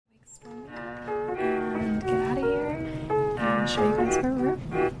I'll show you guys our room.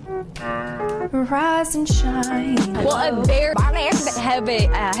 Rise and shine. Well, a very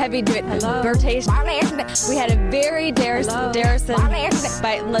heavy rotation. We had a very Darrison,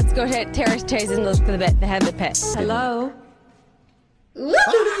 but let's go to Terrace Chase and look for the head of the pit. Hello.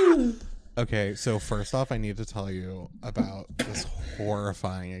 Okay, so first off, I need to tell you about this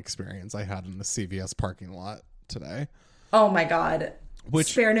horrifying experience I had in the CVS parking lot today. Oh my God.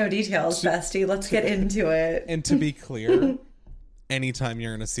 Spare no details, bestie. Let's get into it. And to be clear, anytime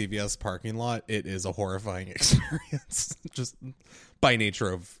you're in a CVS parking lot, it is a horrifying experience, just by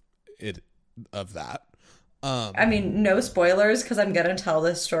nature of that. I mean, no spoilers because I'm going to tell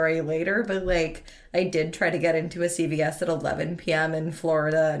this story later, but like I did try to get into a CVS at 11 p.m. in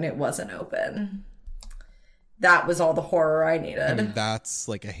Florida and it wasn't open. That was all the horror I needed. I mean, that's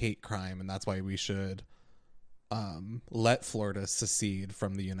like a hate crime, and that's why we should let Florida secede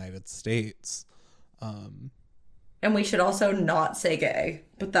from the United States. And we should also not say gay,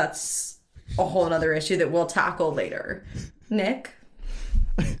 but that's a whole other issue that we'll tackle later. Nick?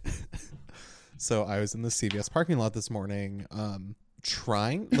 So I was in the CVS parking lot this morning,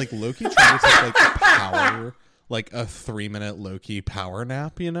 trying to take like power, like a 3-minute low-key power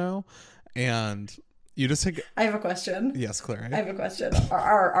nap, you know? And you just take... I have a question. Yes, Claire. I have a question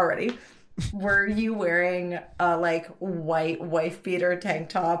already. Were you wearing a like white wife beater tank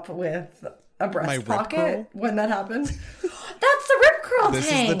top with a breast pocket when that happened? That's the rip curl tank. This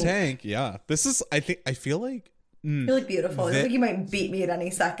is the tank. Yeah. This is, I feel like... I feel like beautiful. I think you might beat me at any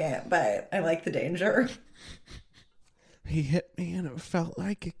second, but I like the danger. He hit me and it felt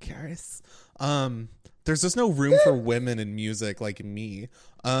like a kiss. There's just no room for women in music like me.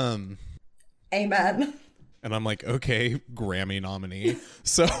 Amen. And I'm like, okay, Grammy nominee.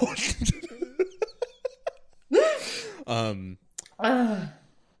 So,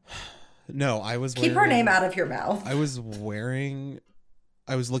 no, I was keep her name out of your mouth. I was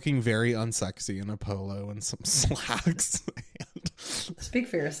looking very unsexy in a polo and some slacks. Speak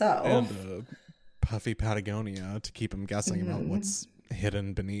for yourself. And a puffy Patagonia to keep him guessing about what's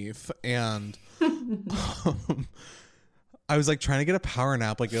hidden beneath. And I was like trying to get a power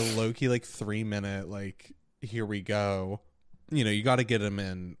nap, like a low-key, like 3-minute, like, here we go. You know, you got to get him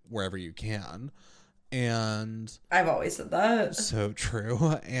in wherever you can. And I've always said that. So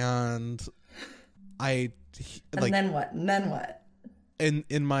true. And then what? And then what?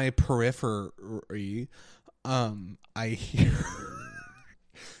 In my periphery, I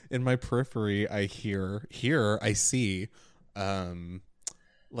hear I see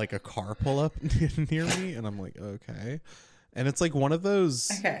like a car pull up near me, and I'm like, okay. And it's like one of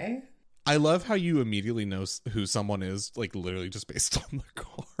those. Okay. I love how you immediately know who someone is, like literally just based on the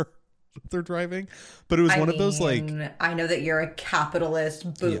car they're driving. But it was one of those like. I know that you're a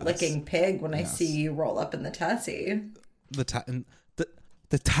capitalist bootlicking pig when I see you roll up in the Tessie. The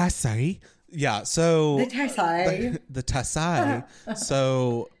Tessie. Yeah, so... The Tessie. The Tessie.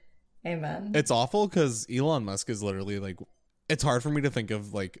 So... Amen. It's awful because Elon Musk is literally like... It's hard for me to think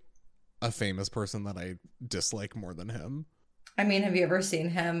of like a famous person that I dislike more than him. I mean, have you ever seen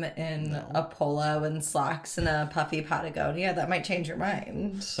him in a polo and slacks and a puffy Patagonia? That might change your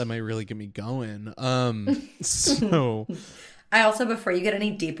mind. That might really get me going. So... I also, before you get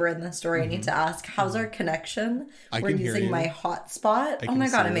any deeper in the story, I need to ask, how's our connection? We're using my hotspot. Oh my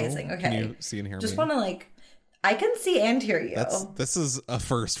God, amazing. Okay. Can you see and hear me? Just want to I can see and hear you. This is a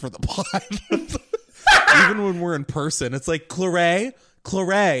first for the pod. Even when we're in person, it's like, Claire.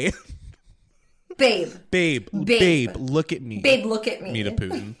 Babe, look at me. Babe, look at me. Meet a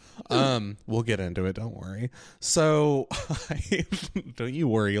Putin. We'll get into it, don't worry. So, don't you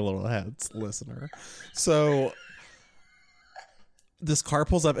worry, little heads, listener. So... This car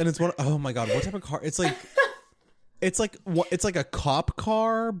pulls up and it's oh my God, what type of car? It's like a cop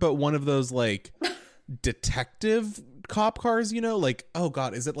car, but one of those like detective cop cars, you know, like, oh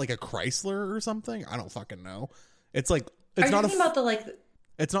God, is it like a Chrysler or something? I don't fucking know. It's like, it's Are not you talking about the like,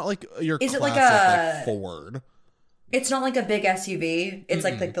 it's not like your is classic it like like Ford. It's not like a big SUV. It's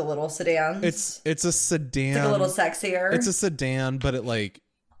like the little sedans. It's a sedan. It's like a little sexier. It's a sedan, but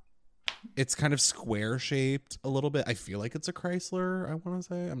it's kind of square shaped a little bit. I feel like it's a Chrysler, I want to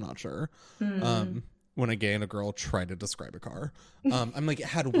say. I'm not sure. When a gay and a girl try to describe a car. I'm like, it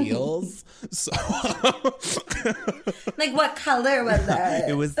had wheels. So like, what color was it?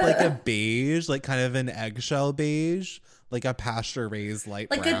 It was like a beige, like kind of an eggshell beige, like a pasture raised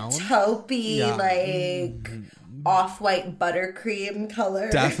light like brown. Like a taupey, off-white buttercream color.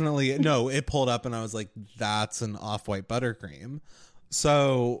 Definitely. No, it pulled up and I was like, that's an off-white buttercream.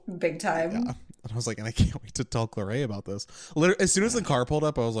 So big time. Yeah. And I was like, and I can't wait to tell Claire about this. Literally, as soon as the car pulled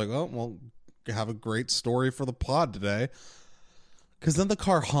up, I was like, oh, well, have a great story for the pod today. Because then the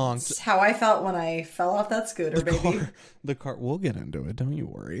car honked. It's how I felt when I fell off that scooter, baby. The car, we'll get into it, don't you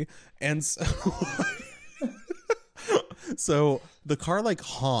worry. And so, so the car like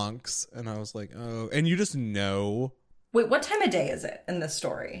honks, and I was like, oh, and you just know. Wait, what time of day is it in this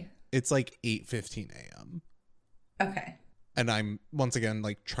story? It's like 8:15 a.m. Okay. And I'm once again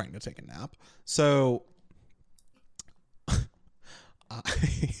like trying to take a nap. So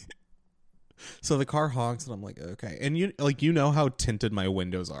so the car honks and I'm like, okay. And you know how tinted my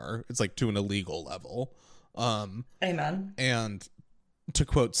windows are. It's like to an illegal level. Amen. And to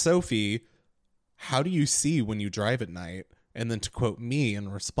quote Sophie, how do you see when you drive at night? And then to quote me in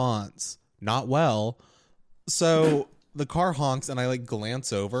response, not well. So the car honks and I like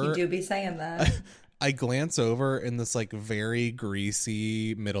glance over. You do be saying that. I glance over and this like very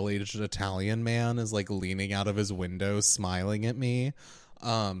greasy middle-aged Italian man is like leaning out of his window smiling at me.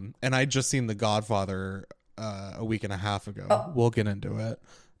 And I'd just seen The Godfather a week and a half ago. Oh. We'll get into it.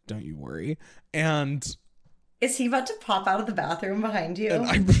 Don't you worry. And is he about to pop out of the bathroom behind you?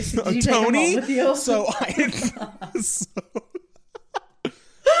 And Did you take him home with you? So he's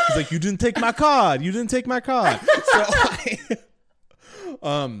like, you didn't take my card. You didn't take my card.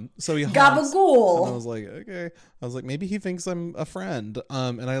 So he honks, gabagool. and I was like, okay. I was like, maybe he thinks I'm a friend.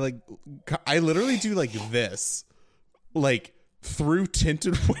 And I literally do like this, like through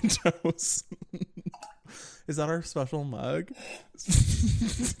tinted windows. Is that our special mug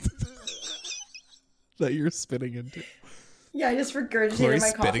that you're spitting into? Yeah, I just regurgitated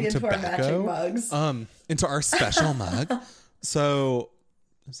my coffee into our matching mugs. Into our special mug. So,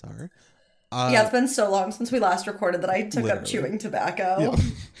 I'm sorry. Yeah, it's been so long since we last recorded that I took up chewing tobacco.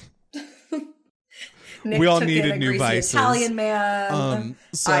 Yeah. Nick we all took needed in a new greasy vices. Italian man.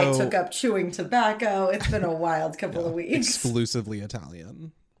 So I took up chewing tobacco. It's been a wild couple of weeks. Exclusively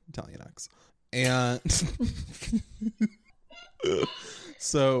Italian X. And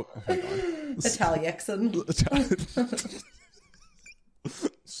so, oh my God. Italiexin.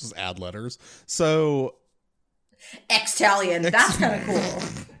 Let's just add letters. So, Xtalian. That's kind of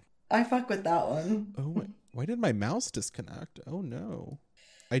cool. I fuck with that one. Oh, why did my mouse disconnect? Oh no.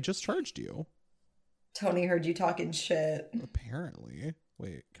 I just charged you. Tony heard you talking shit. Apparently.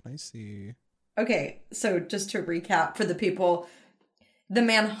 Wait, can I see? Okay, so just to recap for the people, the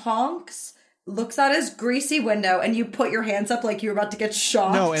man honks, looks out his greasy window, and you put your hands up like you were about to get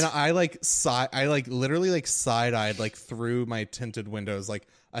shot. No, and I literally side-eyed like through my tinted windows, like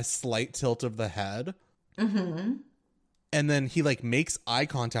a slight tilt of the head. Mm-hmm. And then he like makes eye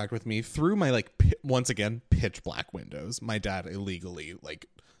contact with me through my like once again pitch black windows. My dad illegally like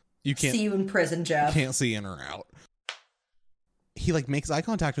you can't see you in prison, Jeff. Can't see in or out. He like makes eye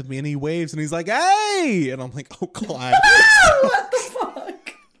contact with me and he waves and he's like, "Hey!" And I'm like, "Oh God, what the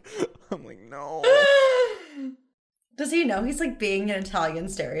fuck?" I'm like, "No." Does he know he's like being an Italian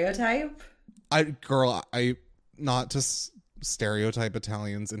stereotype? I not to stereotype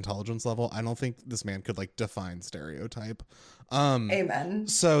Italians' intelligence level. I don't think this man could like define stereotype. Amen.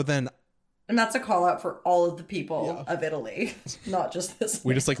 So then, and that's a call out for all of the people of Italy, not just this.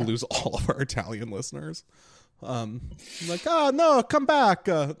 We just like lose all of our Italian listeners. Like, oh no, come back.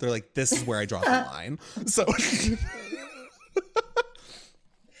 They're like, this is where I draw the line. So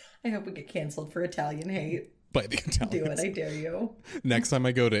I hope we get canceled for Italian hate. By the Italians. Do it, I dare you. Next time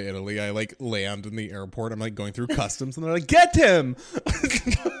I go to Italy, I like land in the airport. I'm like going through customs and they're like, get him.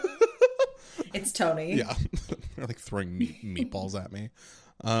 It's Tony. Yeah. They're like throwing meatballs at me.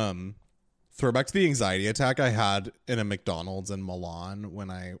 Throwback to the anxiety attack I had in a McDonald's in Milan when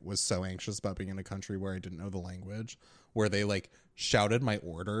I was so anxious about being in a country where I didn't know the language, where they like shouted my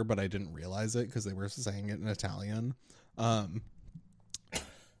order, but I didn't realize it because they were saying it in Italian.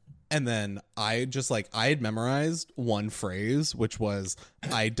 And then I just like, I had memorized one phrase, which was,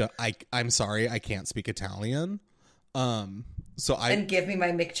 I'm sorry, I can't speak Italian. And give me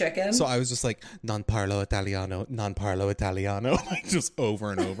my McChicken. So I was just like, non parlo Italiano, like just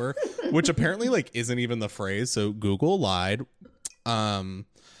over and over, which apparently like isn't even the phrase. So Google lied.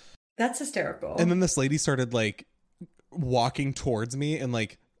 That's hysterical. And then this lady started like walking towards me and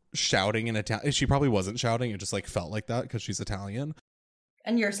like shouting in Italian. She probably wasn't shouting. It just like felt like that because she's Italian.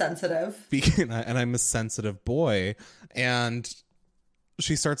 And you're sensitive. And I'm a sensitive boy. And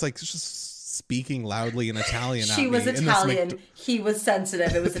she starts like just speaking loudly in Italian at me. She was Italian. He was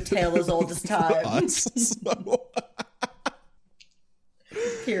sensitive. It was a tale as old as time. So...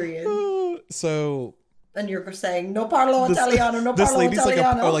 Period. So And you're saying, no parlo Italiano, no this parlo lady's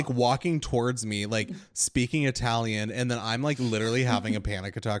Italiano. like walking towards me, like speaking Italian, and then I'm like literally having a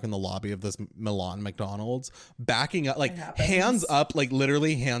panic attack in the lobby of this Milan McDonald's, backing up, like hands up, like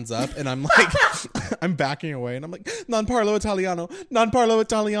literally hands up, and I'm like I'm backing away, and I'm like, non parlo Italiano, non parlo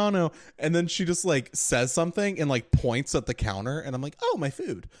Italiano, and then she just like says something and like points at the counter, and I'm like, oh, my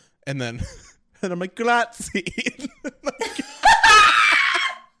food, and then and I'm like, grazie.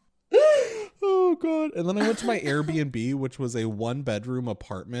 Oh god. And then I went to my Airbnb, which was a 1-bedroom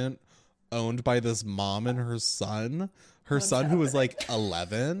apartment owned by this mom and her son. What's son happening? Who was like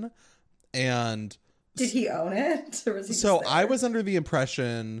 11. And did he own it? Or was he so I was under the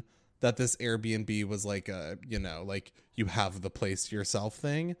impression that this Airbnb was like a, you know, like you have the place to yourself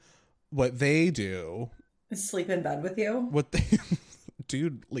thing. What they do is sleep in bed with you. What they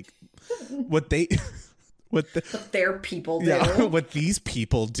dude, like what they what their people do. Yeah, what these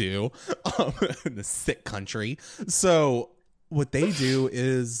people do in the sick country. So what they do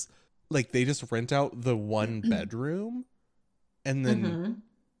is like they just rent out the 1 bedroom, and then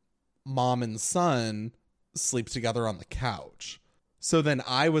mom and son sleep together on the couch. So then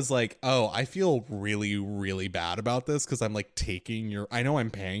I was like, oh, I feel really, really bad about this because I'm like taking your, I know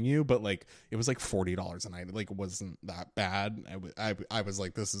I'm paying you, but like it was like $40 a night. It like wasn't that bad. I was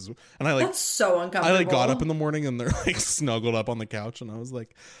like, this is, and I like, that's so uncomfortable. I like got up in the morning and they're like snuggled up on the couch, and I was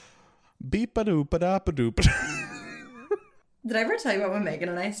like, beep a doop a dap a doop. Did I ever tell you about when Megan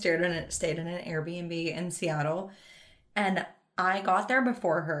and I stayed in an Airbnb in Seattle, and I got there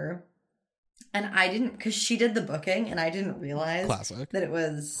before her? And I didn't, because she did the booking, and I didn't realize that it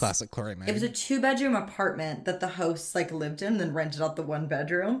was classic Chloe May. It was a 2-bedroom apartment that the hosts like lived in, then rented out the 1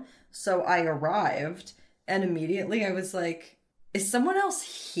 bedroom. So I arrived, and immediately I was like, "Is someone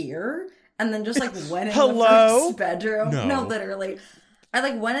else here?" And then just like went in the first bedroom. No, literally. I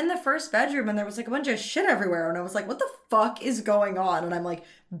like went in the first bedroom, and there was like a bunch of shit everywhere, and I was like, "What the fuck is going on?" And I'm like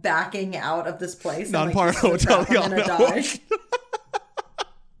backing out of this place. Non parlo Italiano.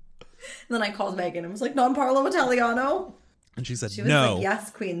 And then I called Megan and was like, non parlo Italiano. And she said, she was no. Like,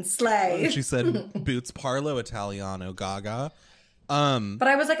 yes, queen, slay. And she said, boots parlo Italiano, gaga. But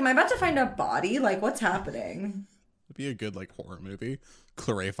I was like, am I about to find a body? Like, what's happening? It'd be a good like horror movie.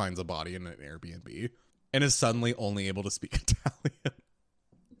 Claire finds a body in an Airbnb and is suddenly only able to speak Italian.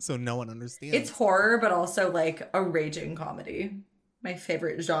 So no one understands. It's horror, but also like a raging comedy. My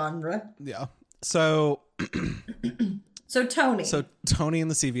favorite genre. Yeah. So So Tony in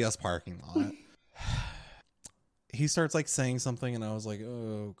the CVS parking lot, he starts like saying something, and I was like,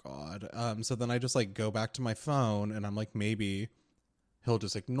 oh god. So then I just like go back to my phone, and I'm like, maybe he'll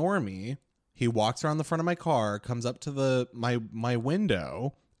just ignore me. He walks around the front of my car, comes up to my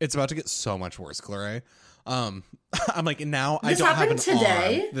window. It's about to get so much worse, Claire. I'm like, now I don't have an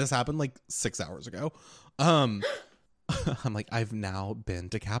today? arm. This happened like 6 hours ago. I'm like, I've now been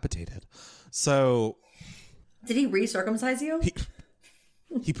decapitated. So did he recircumcise you?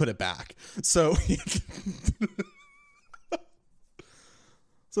 He put it back. So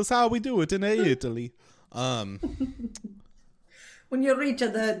so that's how we do it in Italy. When you reach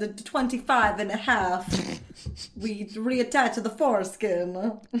the 25 and a half, we reattach the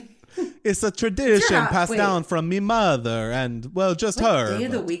foreskin. It's a tradition passed down from me mother and, well, just what her. What day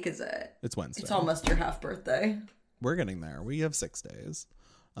of the week is it? It's Wednesday. It's almost your half birthday. We're getting there. We have 6 days.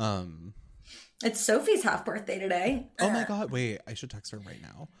 It's Sophie's half birthday today. Oh my god, wait, I should text her right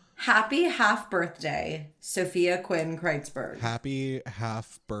now. Happy half birthday, Sophia Quinn Kreitzberg. Happy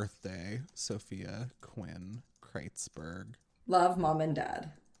half birthday, Sophia Quinn Kreitzberg. Love, Mom and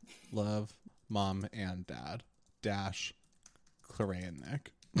Dad. Love, Mom and Dad. Dash, Claire and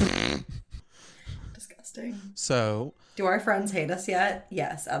Nick. Disgusting. So, do our friends hate us yet?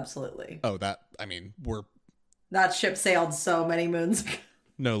 Yes, absolutely. Oh, that ship sailed so many moons ago.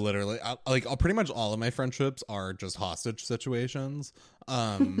 No, literally. Pretty much all of my friendships are just hostage situations.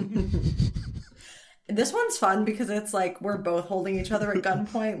 This one's fun because it's like we're both holding each other at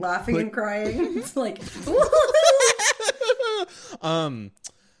gunpoint, laughing and crying. It's like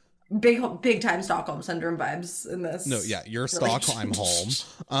big time Stockholm syndrome vibes in this. No, yeah, you're Stockholm, I'm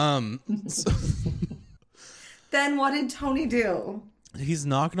home. Then what did Tony do? He's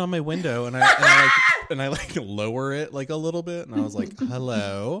knocking on my window, and I lower it like a little bit, and I was like,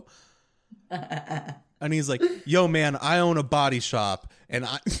 hello. And he's like, yo man, I own a body shop, and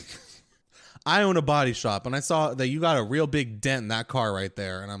I own a body shop, and I saw that you got a real big dent in that car right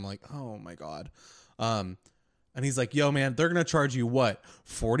there. And I'm like, oh my god. And he's like, yo man, they're gonna charge you what,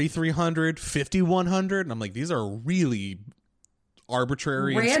 $4,300, $5,100? And I'm like, these are really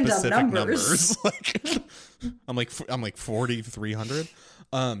arbitrary and specific numbers. Like I'm like 4,300.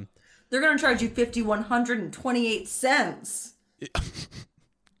 They're going to charge you $5,128.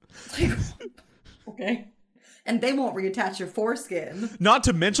 Like, okay. And they won't reattach your foreskin. Not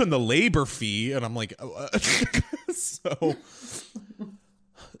to mention the labor fee. And I'm like, so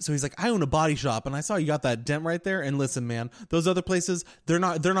he's like, I own a body shop and I saw you got that dent right there. And listen, man, those other places, they're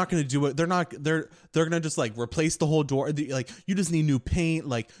not going to do it. They're going to just like replace the whole door. Like, you just need new paint.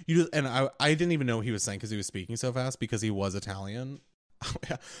 Like, and I didn't even know what he was saying because he was speaking so fast because he was Italian.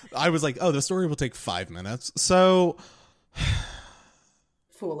 I was like, oh, the story will take 5 minutes. So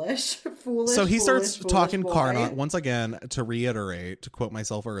foolish. So he starts talking boy. car. Once again, to reiterate, to quote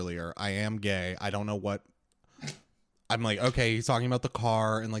myself earlier, I am gay. I don't know what. I'm like, okay, he's talking about the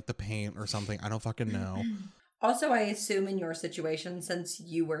car and like the paint or something. I don't fucking know. Also, I assume in your situation, since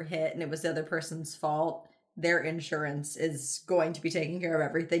you were hit and it was the other person's fault, their insurance is going to be taking care of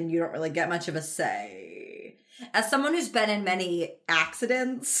everything. You don't really get much of a say. As someone who's been in many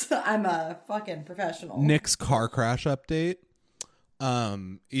accidents, I'm a fucking professional. Nick's car crash update.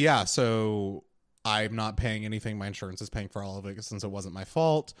 Yeah, so I'm not paying anything. My insurance is paying for all of it since it wasn't my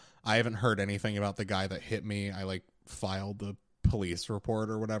fault. I haven't heard anything about the guy that hit me. I like filed the police report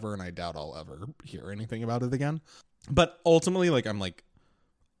or whatever, and I doubt I'll ever hear anything about it again. But ultimately, like, I'm like,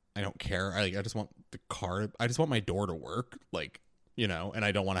 I don't care. I just want the car. I just want my door to work, like, you know, and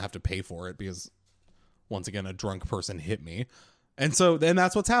I don't want to have to pay for it because once again, a drunk person hit me. And so then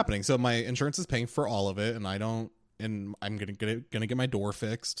that's what's happening. So my insurance is paying for all of it, and I'm gonna get my door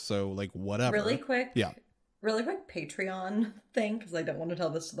fixed. So like, whatever. Really quick Patreon thing, because I don't want to tell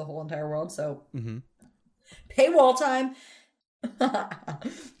this to the whole entire world. So paywall time.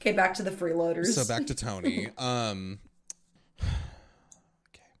 Okay, back to the freeloaders. So back to Tony. Okay.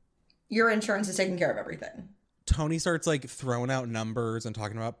 Your insurance is taking care of everything. Tony starts like throwing out numbers and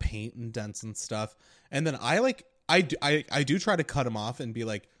talking about paint and dents and stuff. And then I do try to cut him off and be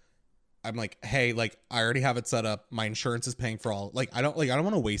like, I'm like, hey, like, I already have it set up. My insurance is paying for all. Like, I don't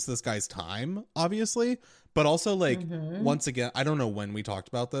want to waste this guy's time, obviously. But also, like, once again, I don't know when we talked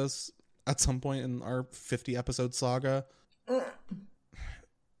about this at some point in our 50 episode saga.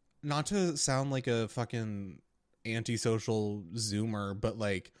 Not to sound like a fucking antisocial Zoomer, but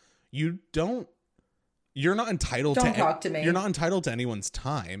like, you're not entitled Don't talk to me. You're not entitled to anyone's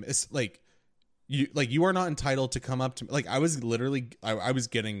time. It's like you are not entitled to come up to me. Like, I was literally I was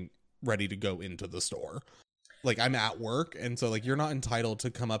getting ready to go into the store. Like, I'm at work, and so like, you're not entitled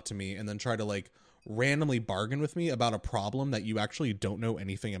to come up to me and then try to like randomly bargain with me about a problem that you actually don't know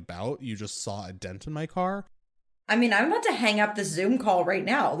anything about. You just saw a dent in my car. I mean, I'm about to hang up the Zoom call right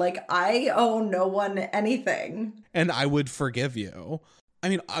now. Like, I owe no one anything. And I would forgive you. I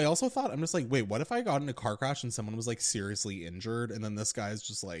mean, I also thought, I'm just like, wait, what if I got in a car crash and someone was like seriously injured, and then this guy's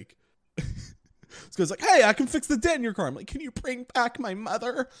just like, this guy's like, hey, I can fix the dent in your car. I'm like, can you bring back my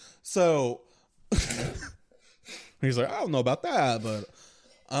mother? So he's like, I don't know about that, but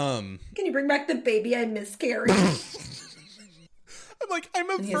can you bring back the baby I miscarried? I'm like, I'm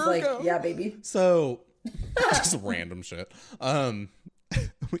a and he's Virgo. like, yeah, baby. So just random shit. Can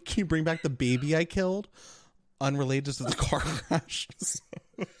you bring back the baby I killed? Unrelated to the car crash.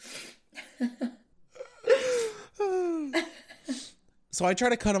 So I try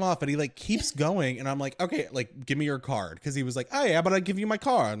to cut him off, but he like keeps going, and I'm like, okay, like, give me your card, because he was like, oh yeah, but I give you my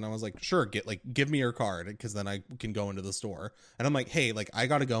card, and I was like, sure, give me your card, because then I can go into the store. And I'm like, hey, like, I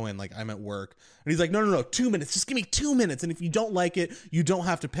gotta go in, like, I'm at work. And he's like, no, 2 minutes, just give me 2 minutes, and if you don't like it, you don't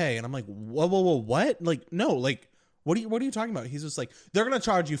have to pay. And I'm like, whoa, what? Like, no, like, what are you talking about? He's just like, they're gonna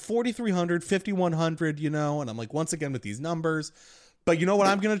charge you $4,300, $5,100, you know. And I'm like, once again with these numbers. But you know what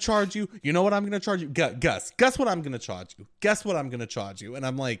I'm going to charge you? You know what I'm going to charge you? Guess what I'm going to charge you? Guess what I'm going to charge you? And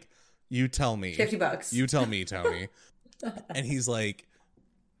I'm like, you tell me. $50. You tell me, Tony. And he's like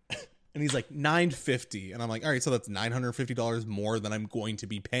 $950. And I'm like, all right, so that's $950 more than I'm going to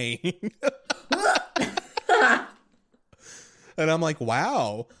be paying. And I'm like,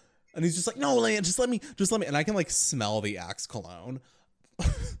 wow. And he's just like, no, Lan, just let me. And I can like smell the Axe cologne.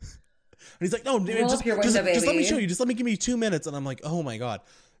 And he's like, no, just let me show you. Just let me give me 2 minutes. And I'm like, oh my God.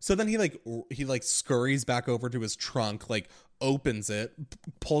 So then he scurries back over to his trunk, like opens it,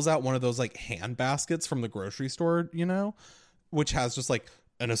 pulls out one of those like hand baskets from the grocery store, you know, which has just like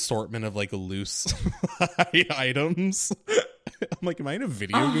an assortment of like loose items. I'm like, am I in a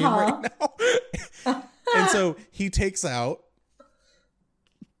video game right now? And so he takes out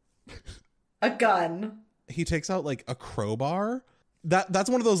a gun. He takes out like a crowbar. That's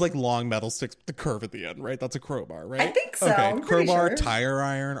one of those like long metal sticks with the curve at the end, right? That's a crowbar, right? I think so. Okay, crowbar, sure. Tire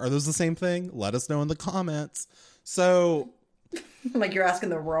iron. Are those the same thing? Let us know in the comments. So Like you're asking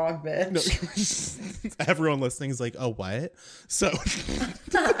the wrong bitch. No, everyone listening is like, oh, what? So,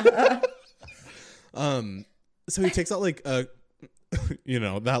 so he takes out like a,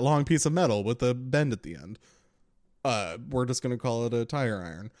 that long piece of metal with a bend at the end. We're just gonna call it a tire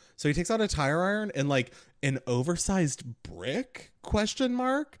iron. So he takes out a tire iron and like an oversized brick ?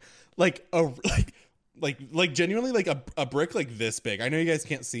 Like like genuinely like a brick like this big. I know you guys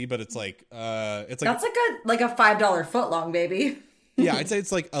can't see, but it's like that's like a $5 foot long, baby. Yeah, I'd say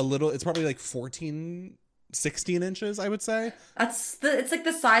it's like a little. It's probably like 16 inches. I would say it's like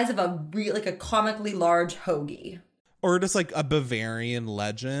the size of a comically large hoagie, or just like a Bavarian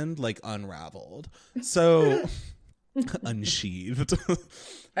legend, like unraveled. So unsheathed.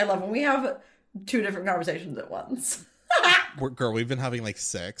 I love when we have two different conversations at once. Girl, we've been having like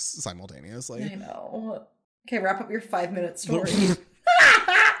 6 simultaneously. I know. Okay, wrap up your 5-minute story.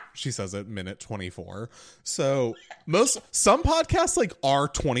 She says it minute 24. So some podcasts like are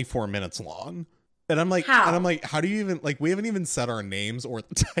 24 minutes long. And I'm like, how do you even, like, we haven't even said our names or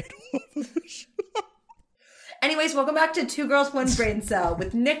the title of the show. Anyways, welcome back to Two Girls, One Brain Cell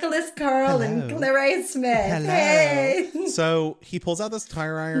with Nicholas Carl and Claire Smith. Hello. Hey. So he pulls out this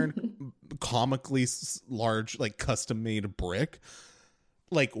tire iron, comically large, like custom made brick,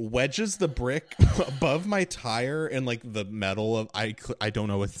 like wedges the brick above my tire and like the metal of, I don't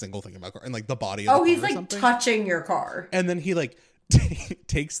know a single thing about car, and like the body of the car. He's like touching your car. And then he like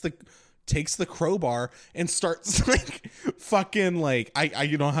takes the crowbar and starts like fucking like I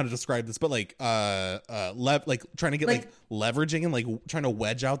don't know how to describe this, but like like trying to get like leveraging and like trying to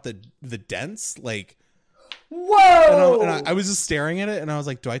wedge out the dents, like whoa. And I was just staring at it and I was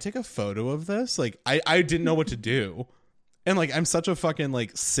like, do I take a photo of this? Like I didn't know what to do. And like I'm such a fucking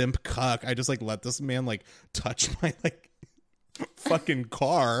like simp cuck. I just like let this man like touch my like fucking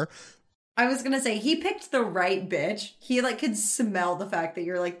car. I was gonna say he picked the right bitch. He like could smell the fact that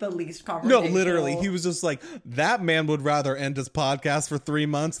you're like the least conversational. No, literally, he was just like, that man would rather end his podcast for 3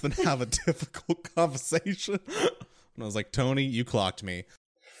 months than have a difficult conversation. And I was like, Tony, you clocked me.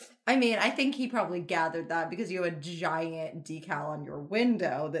 I mean, I think he probably gathered that because you have a giant decal on your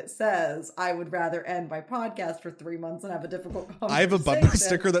window that says, I would rather end my podcast for 3 months than have a difficult conversation. I have a bumper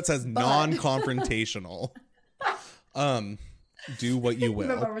sticker that says non-confrontational. Do what you will.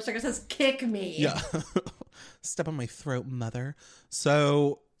 My bumper sticker says, kick me. Yeah. Step on my throat, mother.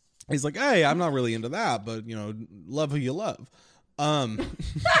 So he's like, hey, I'm not really into that, but, love who you love.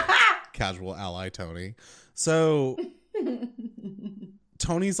 Casual ally, Tony. So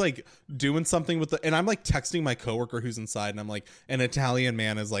Tony's like doing something with and I'm like texting my coworker who's inside, and I'm like, an Italian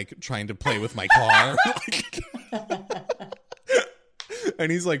man is like trying to play with my car.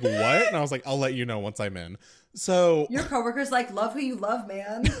 And he's like, what? And I was like, I'll let you know once I'm in. So your coworker's like, love who you love,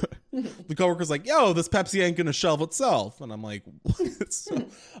 man. The coworker's like, yo, this Pepsi ain't gonna shelve itself. And I'm like, what? So,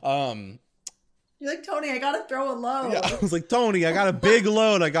 you're like, Tony, I gotta throw a load. Yeah, I was like, Tony, I got a big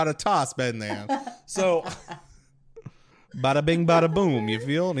load I gotta toss, Ben there. So bada bing, bada boom, you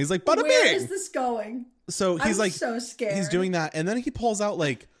feel? And he's like, bada bing. Where is this going? So he's I'm like, so scared. He's doing that, and then he pulls out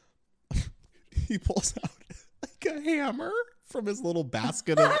like a hammer from his little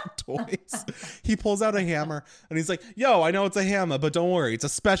basket of toys. He pulls out a hammer and he's like, yo, I know it's a hammer, but don't worry, it's a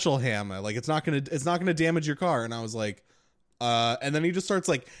special hammer. Like it's not gonna damage your car. And I was like, and then he just starts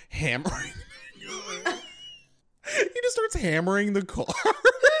like hammering. He just starts hammering the car.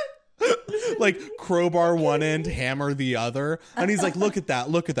 Like crowbar one end, hammer the other. And he's like, look at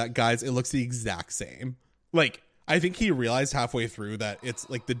that, guys. It looks the exact same. Like, I think he realized halfway through that it's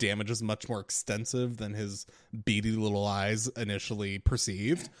like the damage is much more extensive than his beady little eyes initially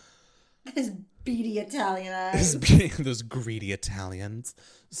perceived. His beady Italian eyes. Those greedy Italians.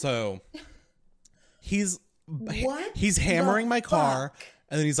 So he's hammering my car,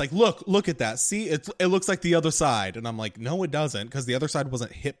 and then he's like, look at that. See, it looks like the other side. And I'm like, no, it doesn't, because the other side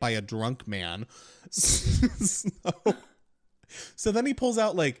wasn't hit by a drunk man. So then he pulls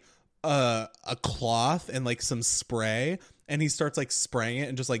out like a cloth and like some spray, and he starts like spraying it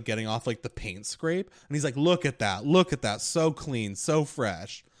and just like getting off like the paint scrape, and he's like, look at that, so clean, so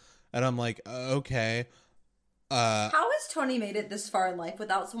fresh. And I'm like, okay. How has Tony made it this far in life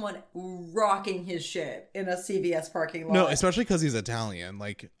without someone rocking his shit in a CVS parking lot? No, especially because he's Italian.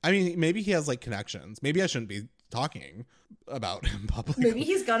 Like, I mean, maybe he has like connections. Maybe I shouldn't be talking about him publicly. Maybe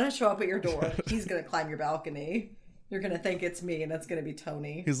he's gonna show up at your door. He's gonna climb your balcony. You're going to think it's me, and it's going to be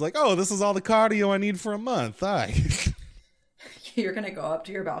Tony. He's like, oh, this is all the cardio I need for a month. Hi. You're going to go up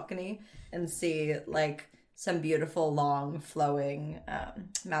to your balcony and see, like, some beautiful, long, flowing,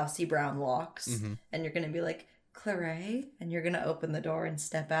 mousy brown locks. Mm-hmm. And you're going to be like, Claire? And you're going to open the door and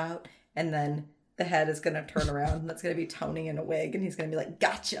step out. And then the head is going to turn around and that's going to be Tony in a wig and he's going to be like,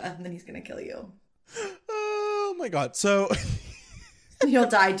 gotcha. And then he's going to kill you. Oh my God. So you'll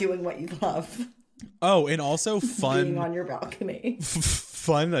die doing what you love. Oh, and also fun being on your balcony.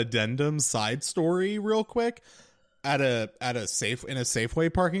 Fun addendum side story real quick. In a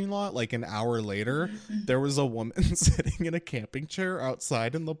Safeway parking lot, like an hour later, there was a woman sitting in a camping chair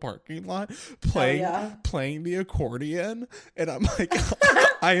outside in the parking lot playing the accordion, and I'm like,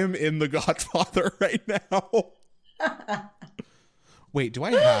 I am in The Godfather right now. Wait, do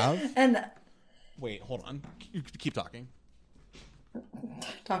I have? Wait, hold on. You keep talking.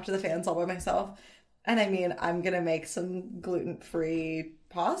 Talk to the fans all by myself. And I mean, I'm going to make some gluten-free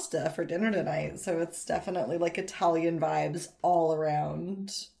pasta for dinner tonight. So it's definitely like Italian vibes all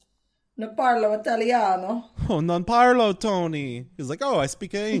around. Non parlo italiano. Oh, non parlo, Tony. He's like, oh, I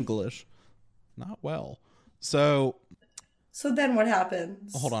speak English. Not well. So then what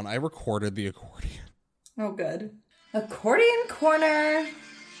happens? Hold on. I recorded the accordion. Oh, good. Accordion corner.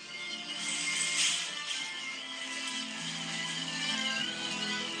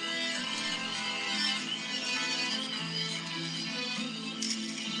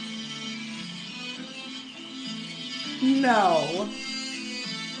 No.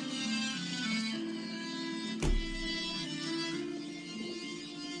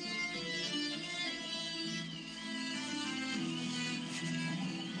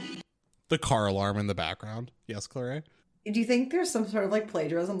 The car alarm in the background. Yes, Claire? Do you think there's some sort of like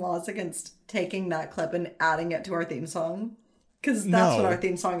plagiarism laws against taking that clip and adding it to our theme song? Because that's what our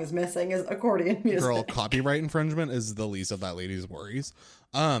theme song is missing, is accordion music. Girl, copyright infringement is the least of that lady's worries.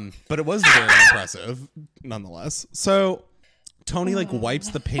 But it was very impressive, nonetheless. So Tony like wipes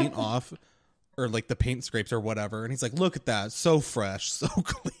the paint off, or like the paint scrapes or whatever, and he's like, look at that, so fresh, so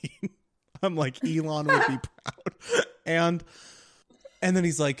clean. I'm like, Elon would be proud. And then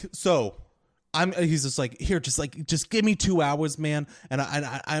he's like, he's just like, here, just give me 2 hours, man, and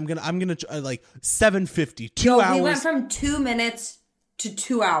I'm gonna like 750 hours. We went from 2 minutes to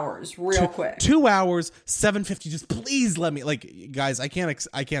 2 hours real quick. 2 hours, 750. Just please let me, like, guys, I can't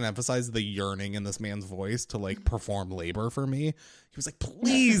emphasize the yearning in this man's voice to like perform labor for me. He was like,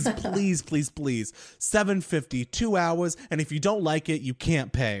 please, please, 750, 2 hours, and if you don't like it, you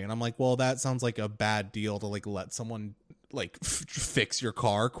can't pay. And I'm like, well, that sounds like a bad deal to like let someone like fix your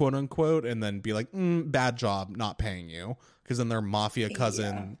car, quote unquote, and then be like, bad job, not paying you, because then their mafia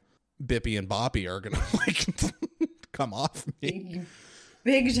cousin Bippy and Boppy are gonna like come off me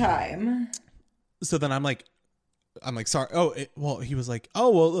big time. So then I'm like sorry. Oh, well, he was like,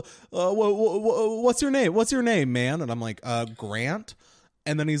 oh, well, what's your name, man? And I'm like, Grant.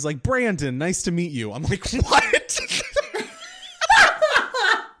 And then he's like, Brandon, nice to meet you. I'm like, what?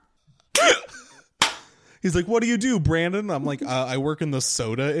 He's like, what do you do, Brandon? I'm like, I work in the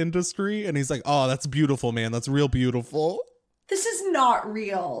soda industry. And he's like, oh, that's beautiful, man. That's real beautiful. This is not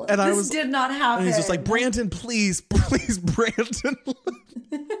real. And this did not happen. And he's just like, Brandon, please, Brandon.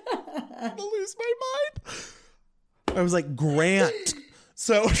 I'll lose my mind. I was like, Grant.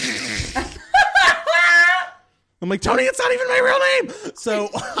 So I'm like, Tony, it's not even my real name. So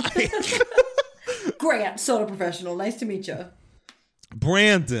Grant, soda professional. Nice to meet you.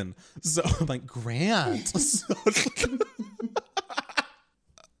 Brandon. So I'm like, Grant.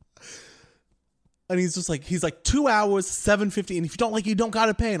 And he's like 2 hours, 750, and if you don't like it, you don't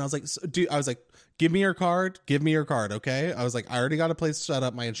gotta pay. And I was like, give me your card, okay? I was like, I already got a place set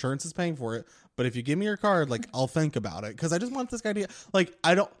up, my insurance is paying for it, but if you give me your card, like, I'll think about it, because I just want this guy to, like,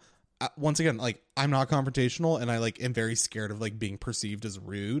 once again, like, I'm not confrontational, and I like am very scared of like being perceived as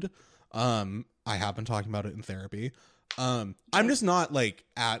rude. I have been talking about it in therapy. I'm just not like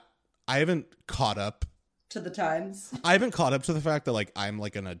I haven't caught up to the times. I haven't caught up to the fact that like I'm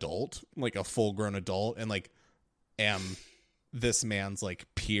like an adult, like a full grown adult, and like am this man's like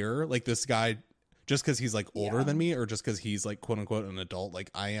peer. Like this guy, just because he's like older than me, or just because he's like quote unquote an adult, like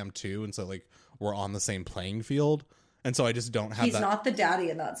I am too, and so like we're on the same playing field. And so I just don't have He's not the daddy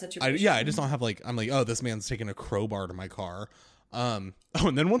in that situation. I just don't have like, I'm like, oh, this man's taking a crowbar to my car. And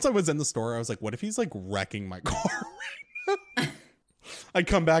then once I was in the store, I was like, what if he's like wrecking my car right now? I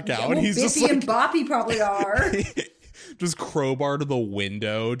come back out and he's Bippy just like, and Boppy probably are. just crowbar to the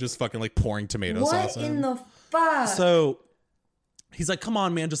window, just fucking like pouring tomato sauce in. What in the fuck? So he's like, come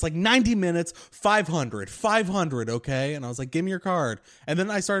on, man, just like 90 minutes, 500, okay? And I was like, give me your card. And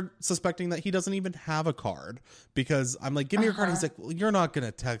then I started suspecting that he doesn't even have a card, because I'm like, give me your card. He's like, well, you're not going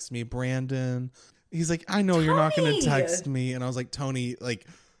to text me, Brandon. He's like, I know you're not going to text me. And I was like, Tony, like,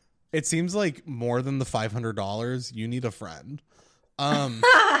 it seems like more than the $500, you need a friend.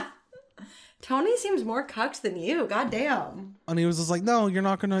 Tony seems more cucked than you. God damn. And he was just like, no, you're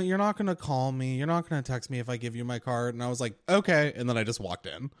not gonna call me. You're not gonna text me if I give you my card. And I was like, okay. And then I just walked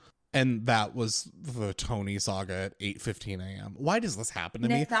in. And that was the Tony saga at 8:15 a.m. Why does this happen to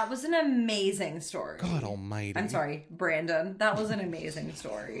me? Nick, that was an amazing story. God almighty. I'm sorry, Brandon. That was an amazing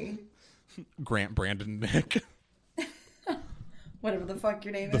story. Grant, Brandon, Nick. Whatever the fuck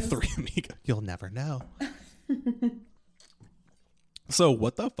your name The is. three amigos. You'll never know. So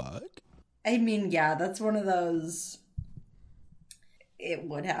what the fuck? I mean, yeah, that's one of those it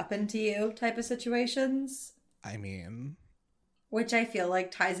would happen to you type of situations. I mean... Which I feel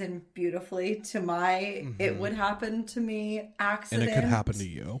like ties in beautifully to my it would happen to me accident. And it could happen to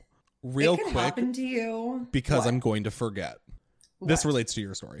you. Real quick. It could quick. happen to you. Because What? I'm going to forget. This relates to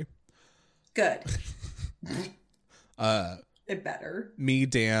your story. Good. It better. Me,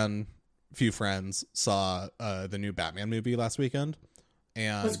 Dan, few friends saw the new Batman movie last weekend.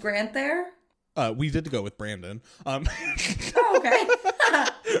 And Was Grant there? we did go with Brandon. Oh, okay.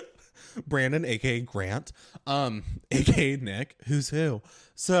 Brandon, aka Grant, aka Nick, who's who.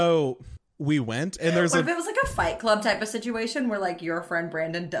 So we went, and there's What if it was like a Fight Club type of situation where like your friend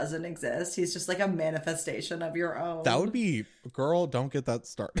Brandon doesn't exist? He's just like a manifestation of your own. that would be, girl, don't get that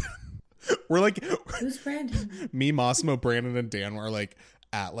started. We're like, Who's Brandon? me, Massimo, Brandon, and Dan were like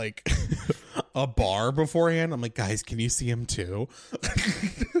at like a bar beforehand. I'm like, guys, can you see him too?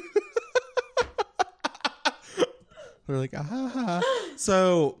 They're like, ah.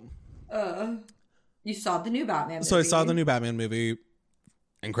 So You saw the new Batman movie. So I saw the new Batman movie.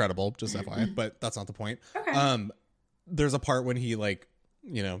 Incredible, just FYI, but that's not the point. Okay. There's a part when he, like,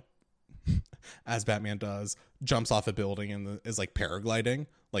 you know, as Batman does, jumps off a building and is like paragliding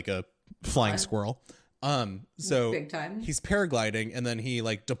like a flying squirrel. So Big time. he's paragliding, and then he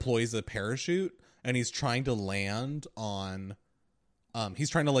like deploys a parachute, and he's trying to land on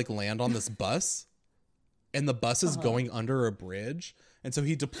this bus, and the bus is going under a bridge. And so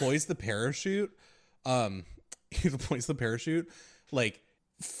he deploys the parachute. Like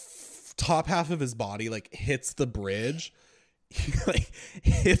top half of his body like hits the bridge. He like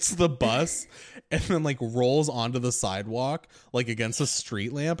hits the bus and then like rolls onto the sidewalk like against a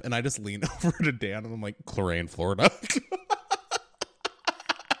street lamp. And I just lean over to Dan and I'm like, Clarain, Florida.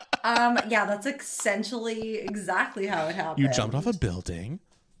 Yeah, that's essentially exactly how it happened. You jumped off a building.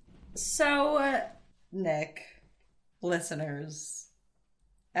 So, Nick, listeners,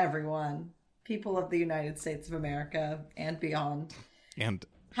 everyone, people of the United States of America and beyond, And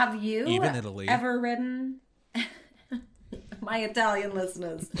have you even Italy ever ridden, my Italian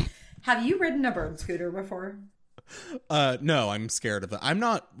listeners, have you ridden a bird scooter before? No, I'm scared of it. I'm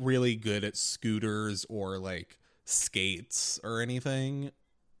not really good at scooters or like skates or anything.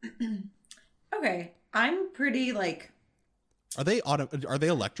 Okay, I'm pretty like... Are they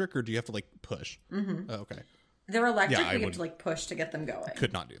electric, or do you have to like push? Mm-hmm. Oh, okay. They're electric, Yeah, I but you have would- to like push to get them going.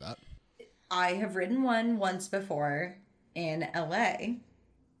 Could not do that. I have ridden one once before in LA,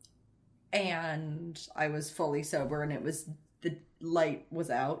 and I was fully sober, and the light was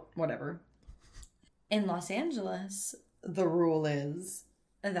out, whatever. In Los Angeles, the rule is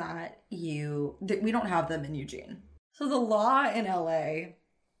that we don't have them in Eugene. So the law in LA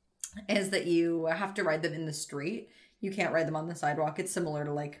is that you have to ride them in the street. You can't ride them on the sidewalk. It's similar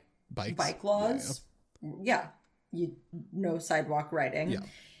to like Bikes? bike laws. Yeah. No sidewalk riding. Yeah.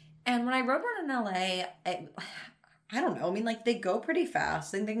 And when I rode one in LA, I don't know. I mean, like, they go pretty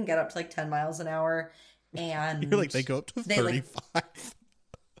fast. I think they can get up to like 10 miles an hour. And You're like, they go up to 35.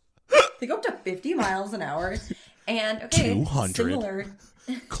 They go up to 50 miles an hour. And okay, 200. similar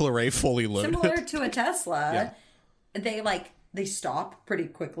Claret fully loaded. similar to a Tesla, Yeah. they stop pretty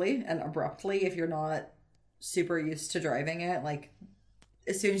quickly and abruptly if you're not super used to driving it. Like,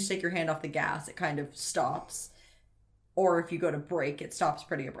 as soon as you take your hand off the gas, it kind of stops. Or if you go to brake, it stops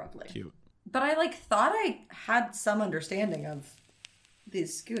pretty abruptly. Cute. But I thought I had some understanding of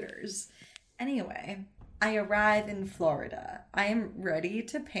these scooters. Anyway, I arrive in Florida. I am ready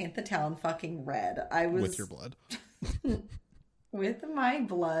to paint the town fucking red. I was With your blood. with my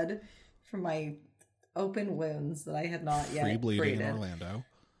blood from my open wounds that I had not yet Free bleeding braided. in Orlando.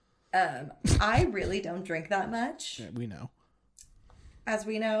 I really don't drink that much, Yeah, we know. as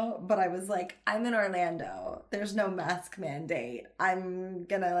we know, but I was like, I'm in Orlando. There's no mask mandate. I'm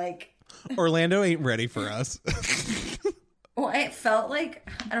gonna Orlando ain't ready for us. well, it felt like,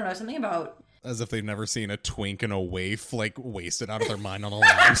 I don't know, something about As if they've never seen a twink and a waif like wasted out of their mind on a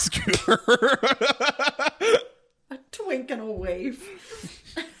lime scooter. a twink and a waif.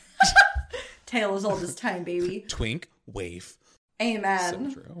 Tale as old as time, baby. Twink, waif.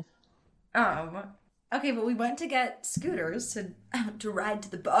 Amen. So true. Okay, but we went to get scooters to ride to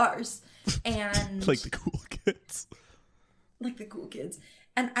the bars, and Like the cool kids. like the cool kids.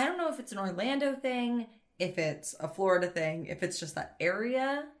 And I don't know if it's an Orlando thing, if it's a Florida thing, if it's just that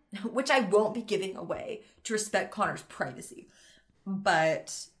area, which I won't be giving away to respect Connor's privacy.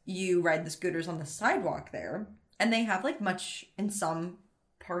 But you ride the scooters on the sidewalk there, and they have like much in some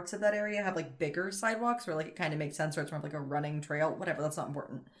parts of that area have like bigger sidewalks where like it kind of makes sense, or it's more of like a running trail, whatever, that's not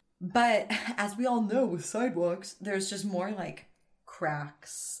important. But as we all know with sidewalks, there's just more like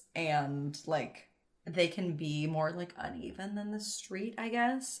cracks and like they can be more like uneven than the street, I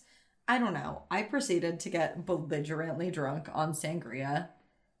guess. I don't know. I proceeded to get belligerently drunk on sangria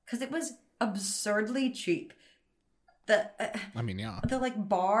because it was absurdly cheap. The like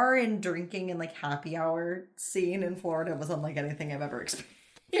bar and drinking and like happy hour scene in Florida was unlike anything I've ever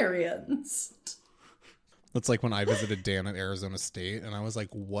experienced. That's like when I visited Dan at Arizona State, and I was like,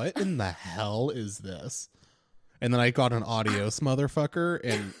 what in the hell is this? And then I got an adios motherfucker,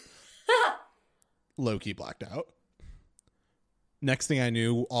 and low-key blacked out. Next thing I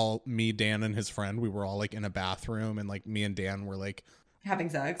knew, me, Dan, and his friend, we were all like in a bathroom, and like me and Dan were like having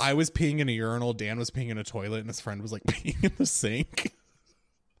sex. I was peeing in a urinal, Dan was peeing in a toilet, and his friend was like peeing in the sink.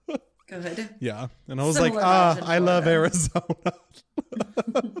 Good. Yeah. And I was Similar like, vibes in I love Florida. Arizona.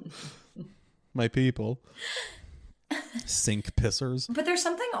 My people. Sink pissers. But there's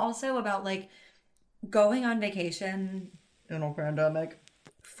something also about like going on vacation in a pandemic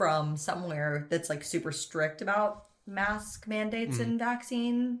from somewhere that's like super strict about mask mandates and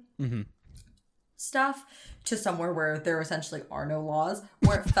vaccine stuff to somewhere where there essentially are no laws,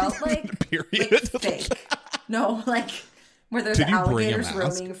 where it felt like, Period. like fake. No, like where there's Did you bring a alligators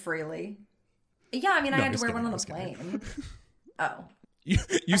mask? roaming freely. Yeah, I mean, I No, had to just wear kidding, one on I the was kidding. plane. Oh.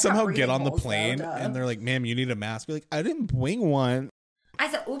 You somehow breathing get on the holes, though, plane duh. and they're like, ma'am, you need a mask. You're like, I didn't bring one. I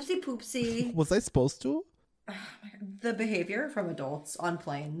said, oopsie poopsie. Was I supposed to? The behavior from adults on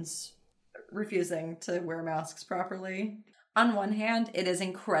planes refusing to wear masks properly. On one hand, it is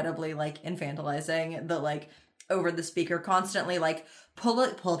incredibly like infantilizing. The like over the speaker constantly like pull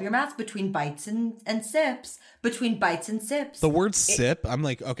up your mask between bites and sips. Between bites and sips. The word sip, I'm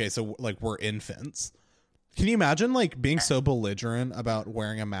like, okay, so like we're infants. Can you imagine like being so belligerent about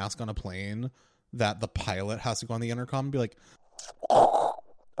wearing a mask on a plane that the pilot has to go on the intercom and be like,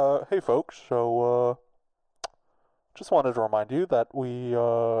 hey folks, so just wanted to remind you that we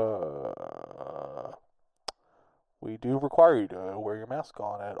do require you to wear your mask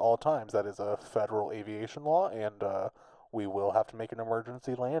on at all times. That is a federal aviation law, and we will have to make an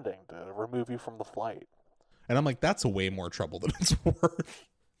emergency landing to remove you from the flight. and I'm like, that's way more trouble than it's worth.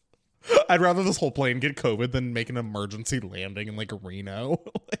 I'd rather this whole plane get COVID than make an emergency landing in like Reno.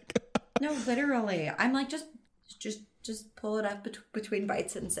 Like, No, literally. I'm like, just pull it up between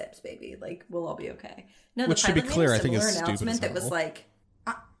bites and sips, baby. Like, we'll all be okay. No, the Which, to be pilot made clear, a I think is similar stupid as announcement that was hell. like,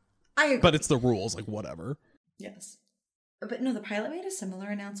 I agree. but it's the rules, like whatever. Yes. But no, the pilot made a similar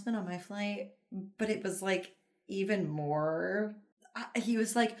announcement on my flight, but it was like even more. He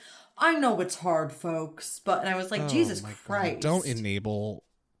was like, I know it's hard, folks, but, and I was like, Oh Jesus my God. Christ. Don't enable.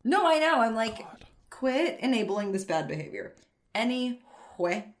 No, I know. I'm like, quit enabling this bad behavior.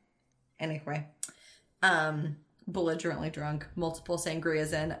 Anyway. Belligerently drunk, multiple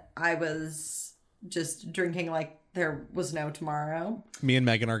sangrias in. I was just drinking like there was no tomorrow. Me and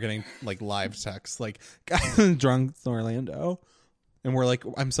Megan are getting like live texts, like, guys, drunk in Orlando. And we're like,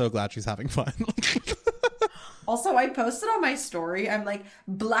 I'm so glad she's having fun. Also, I posted on my story, I'm like,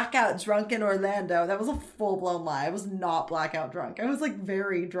 blackout drunk in Orlando. That was a full-blown lie. I was not blackout drunk. I was like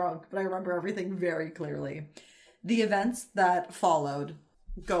very drunk, but I remember everything very clearly. The events that followed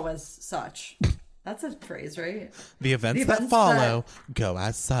go as such. That's a phrase, right? The events events that follow go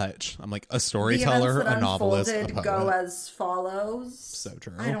as such. I'm like a The storyteller, events that a novelist, a unfolded poet. go as follows. So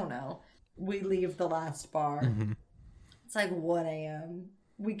true. I don't know. We leave the last bar. Mm-hmm. It's like 1 a.m.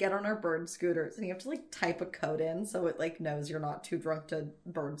 We get on our bird scooters and you have to like type a code in so it like knows you're not too drunk to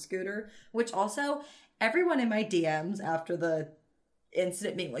bird scooter. Which also, everyone in my DMs after the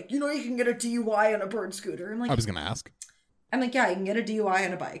incident being like, you can get a DUI on a bird scooter. I'm like, I was going to ask. yeah, you can get a DUI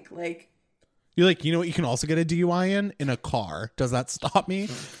on a bike. Like, You're like, you know what you can also get a DUI in a car. Does that stop me?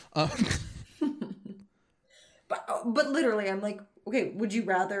 but literally, I'm like, okay, would you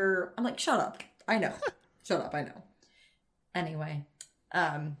rather? I'm like, shut up. I know. Shut up. I know. Anyway,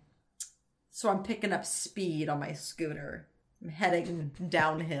 so I'm picking up speed on my scooter. I'm heading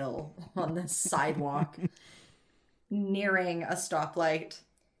downhill on this sidewalk, nearing a stoplight,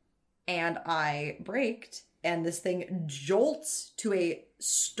 and I braked, and this thing jolts to a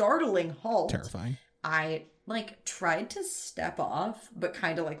startling halt. Terrifying. I like tried to step off, but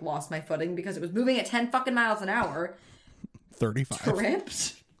kind of like lost my footing because it was moving at 10 fucking miles an hour. 35.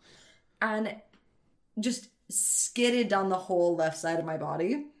 Tripped and just skidded down the whole left side of my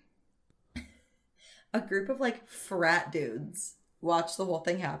body. A group of like frat dudes watched the whole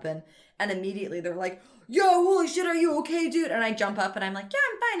thing happen, and immediately they're like, yo, holy shit, are you okay, dude? And I jump up and I'm like, yeah,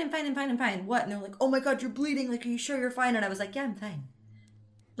 I'm fine. What? And they're like, oh my god, you're bleeding. Like, are you sure you're fine? And I was like, yeah, I'm fine.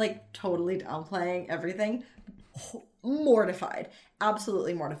 Like, totally downplaying everything. Mortified.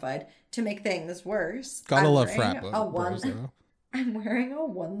 Absolutely mortified. To make things worse, Gotta I'm love wearing frat a bros, though. I'm wearing a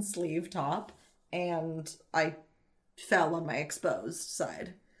one sleeve top, and I fell on my exposed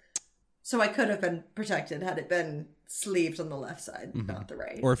side. So I could have been protected had it been sleeved on the left side, not the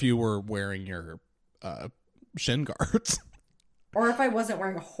right. Or if you were wearing your shin guards. Or if I wasn't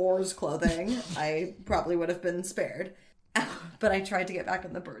wearing whore's clothing, I probably would have been spared. But I tried to get back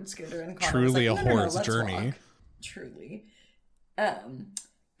on the bird scooter, and Connor Truly was like, a no, whore's let's journey. walk. Truly.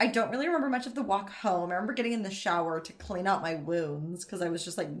 I don't really remember much of the walk home. I remember getting in the shower to clean out my wounds because I was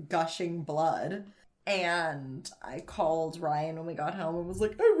just like gushing blood. And I called Ryan when we got home and was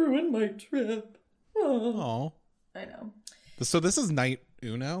like, I ruined my trip. Oh. I know. So this is night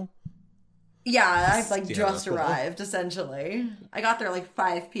uno? Yeah, I've like just Hysterical. arrived, essentially. I got there like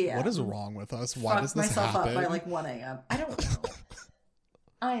 5 p.m. What is wrong with us? Why Fucked does this myself happen? up by like 1 a.m. I don't know.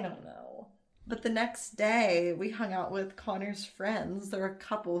 I don't know. But the next day, we hung out with Connor's friends. They're a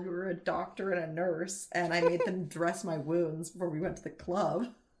couple who were a doctor and a nurse, and I made them dress my wounds before we went to the club.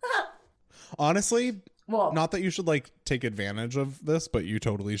 Honestly, Well, not that you should like take advantage of this, but you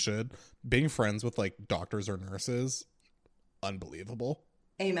totally should. Being friends with like doctors or nurses, unbelievable.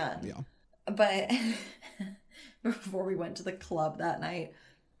 amen. Yeah. But before we went to the club that night,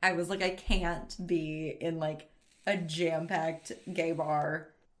 I was like, I can't be in like a jam-packed gay bar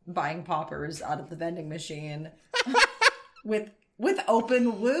buying poppers out of the vending machine with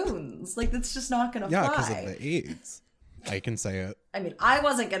open wounds. Like, that's just not gonna Yeah, fly. because of the AIDS. I can say it. I mean, I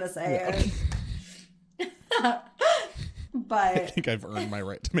wasn't gonna say it. But I think I've earned my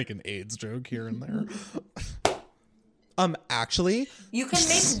right to make an AIDS joke here and there. Actually, you can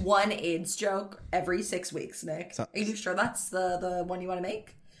make one AIDS joke every 6 weeks, Nick. So- Are you sure that's the one you want to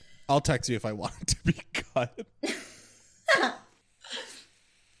make? I'll text you if I want it to be cut.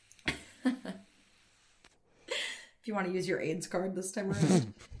 If you want to use your AIDS card this time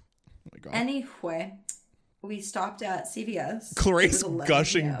around. Oh my god. Anyway, we stopped at CVS. Clarice It was 11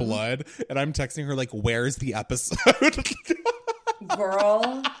 gushing p.m. blood, and I'm texting her like, "Where's the episode?"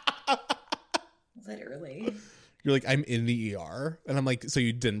 Girl. Literally. You're like, "I'm in the ER," and I'm like, "So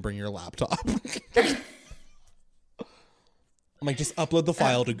you didn't bring your laptop?" I'm like, "Just upload the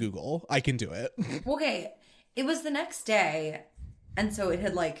file to Google. I can do it." Okay, it was the next day, and so it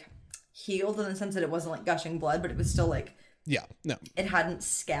had like healed in the sense that it wasn't like gushing blood, but it was still like Yeah, no. it hadn't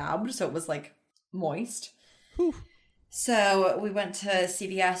scabbed, so it was like moist. Whew. So we went to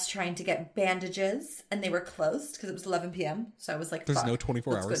CVS trying to get bandages, and they were closed because it was 11 p.m. So I was like, There's fuck, no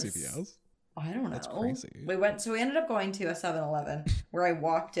 24-hour let's go to CVS. I don't know. That's crazy. We ended up going to a 7-Eleven where I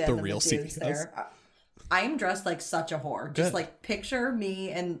walked in The and real the dude's CVS. there. I am dressed like such a whore. Just Good. like picture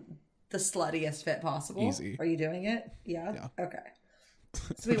me in the sluttiest fit possible. Easy. Are you doing it? Yeah? Yeah. Okay.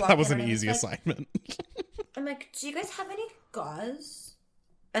 So we walk That was in an and easy it's like, assignment. I'm like, do you guys have any gauze?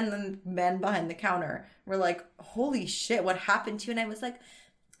 And then men behind the counter were like, holy shit, what happened to you? And I was like,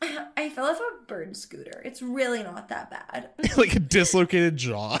 I fell off a bird scooter. It's really not that bad. Like a dislocated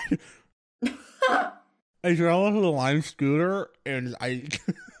jaw. I fell off of the Lime scooter, and I...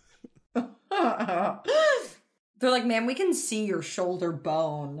 They're like, man, we can see your shoulder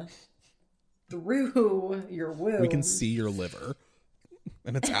bone through your wound. We can see your liver,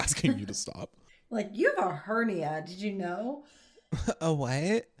 and it's asking you to stop. Like, you have a hernia. Did you know? A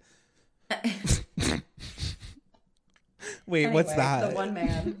what? Wait, what's Anyway, that? The one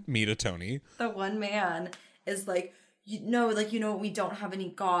man. Me to Tony. The one man is like, we don't have any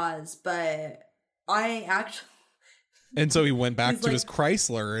gauze, but I actually... And so he went back He's to like- his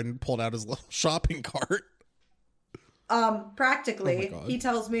Chrysler and pulled out his little shopping cart. Practically, Oh my God. he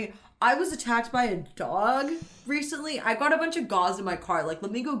tells me, I was attacked by a dog recently. I got a bunch of gauze in my car. Like,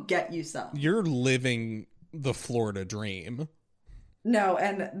 let me go get you some. You're living the Florida dream. No,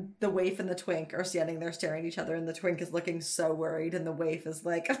 and the waif and the twink are standing there staring at each other, and the twink is looking so worried, and the waif is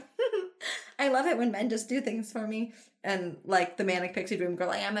like, I love it when men just do things for me. And, like, the manic pixie dream girl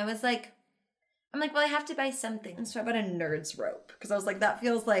I am, I'm like, well, I have to buy something. So I bought a Nerd's rope. Because I was like, that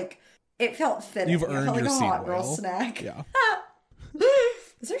feels like, it felt fitting. You've It earned felt like your a seed hot girl oil. snack. Yeah.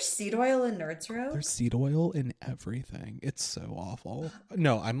 Is there seed oil in Nerd's rope? There's seed oil in everything. It's so awful.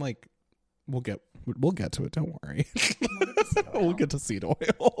 No, I'm like We'll get to it. Don't worry. We'll get to seed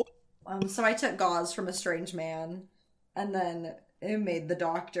oil. So I took gauze from a strange man, and then it made the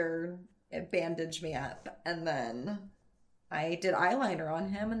doctor bandage me up, and then I did eyeliner on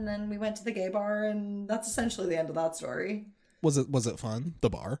him, and then we went to the gay bar, and that's essentially the end of that story. Was it fun? The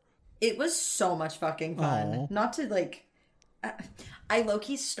bar? It was so much fucking fun. Aww. Not to like, I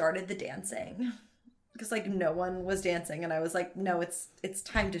low-key started the dancing because like no one was dancing, and I was like, no, it's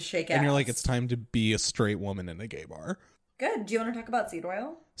time to shake ass. And you're like, it's time to be a straight woman in a gay bar. Good. Do you want to talk about seed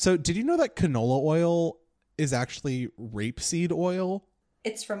oil? So did you know that canola oil is actually rapeseed oil?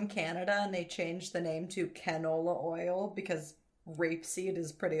 It's from Canada, and they changed the name to canola oil because rapeseed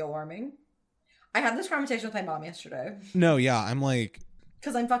is pretty alarming. I had this conversation with my mom yesterday. No, yeah, I'm like...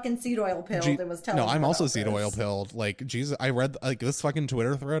 Because I'm fucking seed oil pilled and was telling No, I'm her also about seed this. oil pilled. Like, Jesus, I read like this fucking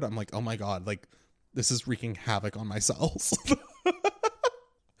Twitter thread. I'm like, oh my God, like this is wreaking havoc on my cells.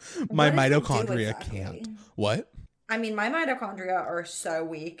 My What does it do mitochondria exactly? can't. What? I mean, my mitochondria are so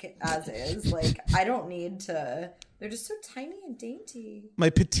weak as is. Like, I don't need to... They're just so tiny and dainty. My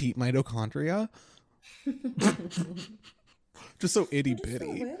petite mitochondria? Just so itty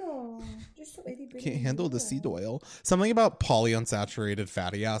bitty. Just so itty bitty. Can't handle the seed oil. Something about polyunsaturated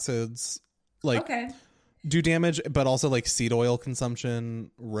fatty acids like Okay. do damage, but also like seed oil consumption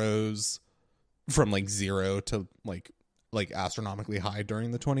rose from like 0 to like astronomically high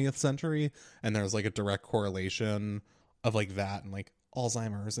during the 20th century, and there's like a direct correlation of like that and like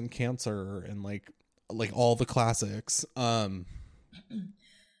Alzheimer's and cancer and like all the classics.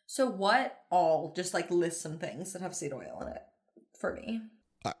 So what all, just like list some things that have seed oil in it for me.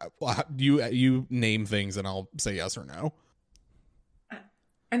 You name things and I'll say yes or no.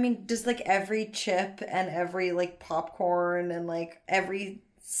 I mean, does like every chip and every like popcorn and like every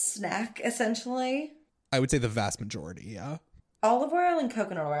snack essentially? I would say the vast majority, yeah. Olive oil and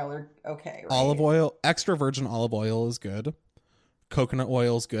coconut oil are okay, right? Olive oil, extra virgin olive oil is good. Coconut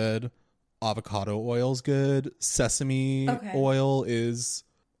oil is good. Avocado oil is good. Sesame oil is,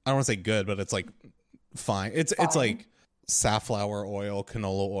 I don't want to say good, but it's like fine. It's like safflower oil,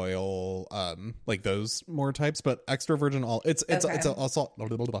 canola oil, like those more types. But extra virgin olive, it's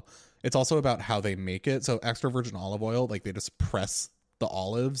also about how they make it. So extra virgin olive oil, like they just press the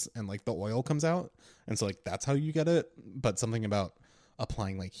olives and like the oil comes out, and so like that's how you get it. But something about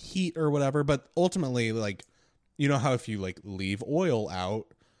applying like heat or whatever. But ultimately, like, you know how if you like leave oil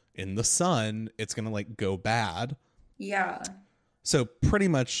out in the sun, it's gonna like go bad. Yeah. So pretty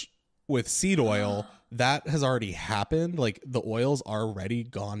much with seed oil, that has already happened. Like the oil's already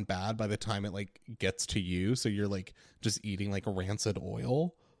gone bad by the time it like gets to you. So you're like just eating like rancid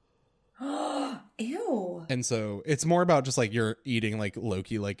oil. Ew. And so it's more about just like you're eating like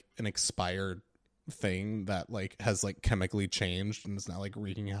low-key like an expired thing that like has like chemically changed and is now like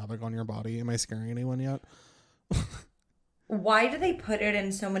wreaking havoc on your body. Am I scaring anyone yet? Why do they put it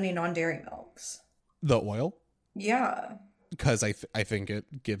in so many non-dairy milks? The oil? Yeah. Because I think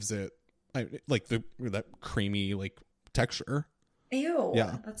it gives it like that creamy like texture. Ew.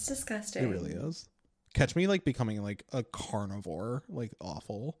 Yeah. That's disgusting. It really is. Catch me like becoming like a carnivore, like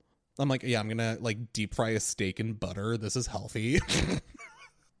awful. I'm like, yeah, I'm gonna like deep fry a steak in butter. This is healthy.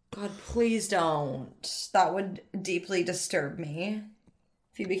 God, please don't. That would deeply disturb me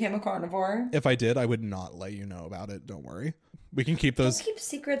if you became a carnivore. If I did, I would not let you know about it. Don't worry. We can keep those. Don't keep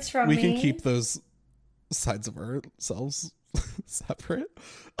secrets from me. We can keep those sides of ourselves separate.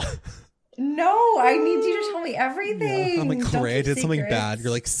 No, I need you to tell me everything. Yeah. I'm like, Don't Corey, I keep did something secrets. bad.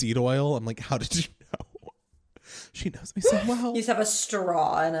 You're like, seed oil. I'm like, how did you know? She knows me so well. You just have a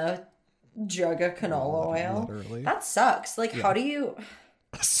straw and a jug of canola oil. Literally. That sucks. Like, how do you...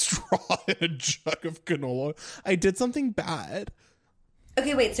 A straw and a jug of canola oil. I did something bad.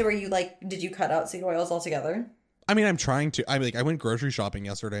 Okay, wait, so were you like, did you cut out seed oils altogether? I mean, I'm trying to. I went grocery shopping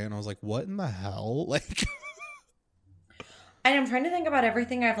yesterday and I was like, what in the hell? Like... And I'm trying to think about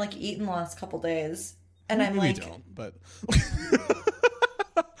everything I've like eaten the last couple days. And I'm like... don't, but...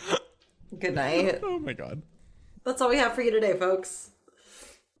 Good night. Oh my God. That's all we have for you today, folks.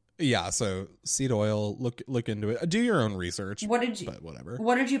 Yeah, so seed oil, look into it. Do your own research. What did you... But whatever.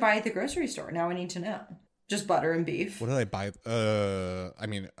 What did you buy at the grocery store? Now I need to know. Just butter and beef. What did I buy? I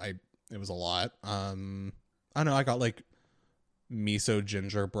mean, it was a lot. I don't know. I got like miso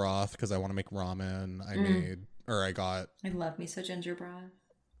ginger broth because I want to make ramen. I got I love miso ginger broth.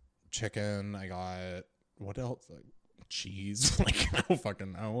 chicken. I got what else? Like cheese. Like I don't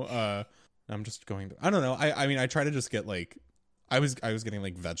fucking know. I'm just going to. I don't know. I mean, I try to just get like. I was getting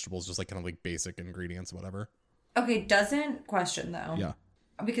like vegetables, just like kind of like basic ingredients, whatever. Okay, question though. Yeah.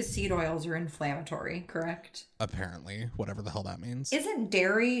 Because seed oils are inflammatory, correct? Apparently, whatever the hell that means. Isn't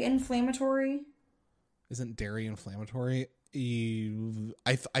dairy inflammatory? Isn't dairy inflammatory?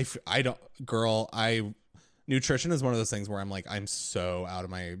 I don't, girl, nutrition is one of those things where I'm like, I'm so out of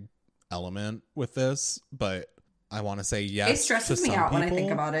my element with this, but I want to say yes. It stresses me out when I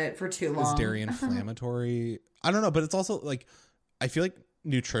think about it for too long. Is dairy inflammatory? I don't know, but it's also like, I feel like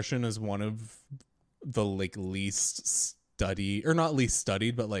nutrition is one of the like least studied, or not least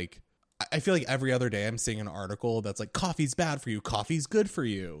studied, but like, I feel like every other day I'm seeing an article that's like, coffee's bad for you, coffee's good for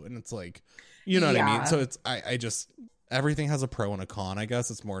you. And it's like, you know what I mean? So it's, I just, everything has a pro and a con, I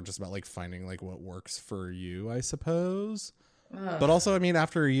guess. It's more just about like finding like what works for you, I suppose. But also, I mean,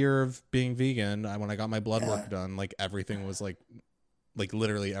 after a year of being vegan, when I got my blood work done, like everything was like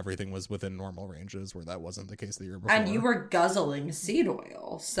literally everything was within normal ranges, where that wasn't the case the year before. And you were guzzling seed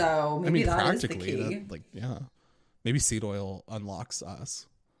oil, so maybe that is the key. Maybe seed oil unlocks us.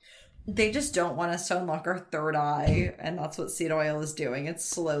 They just don't want us to unlock our third eye, and that's what seed oil is doing. It's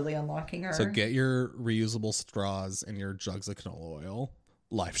slowly unlocking her. So get your reusable straws and your jugs of canola oil.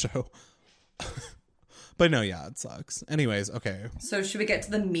 Live show. But no, yeah, it sucks. Anyways, okay. So should we get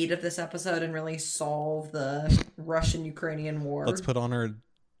to the meat of this episode and really solve the Russian-Ukrainian war? Let's put on our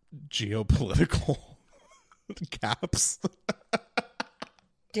geopolitical caps.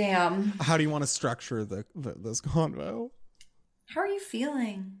 Damn. How do you want to structure this convo? How are you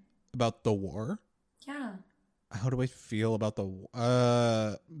feeling? About the war? Yeah. How do I feel about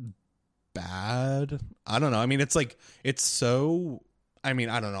the bad? I don't know. I mean, it's like, it's so, I mean,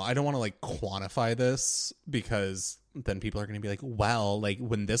 I don't know. I don't want to like quantify this, because then people are going to be like, well, like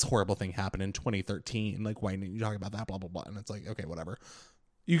when this horrible thing happened in 2013, like why didn't you talk about that, blah blah blah. And it's like, okay, whatever.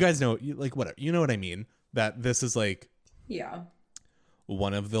 You guys know, like, whatever, you know what I mean? That this is like, yeah,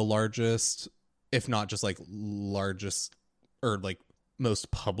 one of the largest, if not just like largest, or like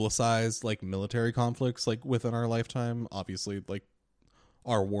most publicized like military conflicts like within our lifetime. Obviously, like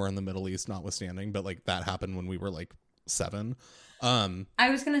our war in the Middle East notwithstanding, but like that happened when we were like 7. I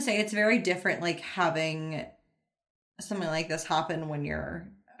was gonna say it's very different, like having something like this happen when you're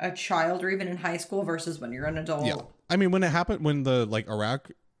a child or even in high school versus when you're an adult. Yeah, I mean, when it happened, when the like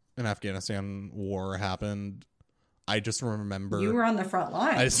Iraq and Afghanistan war happened, I just remember you were on the front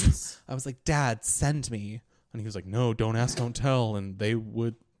lines. I was like, Dad, send me. And he was like, no, don't ask, don't tell. And they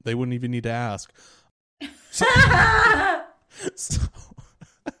wouldn't even need to ask. So,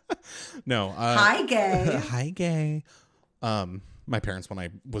 no. Hi, gay. Hi, gay. My parents, when I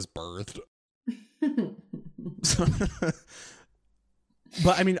was birthed.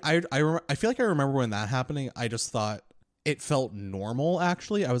 But I mean, I feel like I remember when that happening, I just thought it felt normal,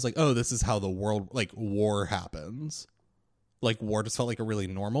 actually. I was like, oh, this is how the world, like, war happens. Like, war just felt like a really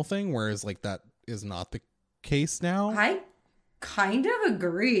normal thing, whereas, like, that is not the case now. I kind of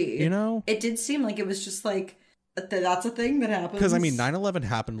agree. You know? It did seem like it was just like, that's a thing that happens. Because, I mean, 9/11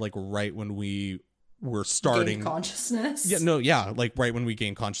 happened, like, right when we were starting... Gained consciousness. Yeah, no, yeah. Like, right when we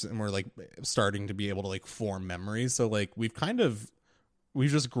gained consciousness and we're, like, starting to be able to, like, form memories. So, like, we've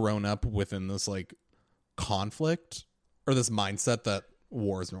just grown up within this, like, conflict or this mindset that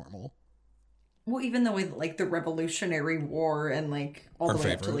war is normal. Well, even the way that, like, the Revolutionary War and, like, all the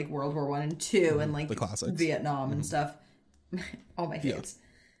way up to, like, World War I and II and, like, the classics. Vietnam and stuff. All my faves.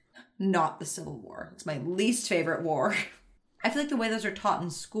 Yeah. Not the Civil War. It's my least favorite war. I feel like the way those are taught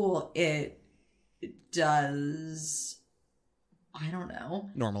in school, it does, I don't know,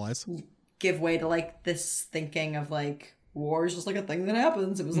 normalize. Give way to, like, this thinking of, like, war is just like a thing that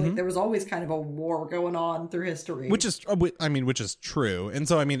happens. It was like there was always kind of a war going on through history, which is true. And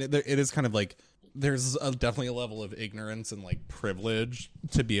so, I mean, it is kind of like there's definitely a level of ignorance and like privilege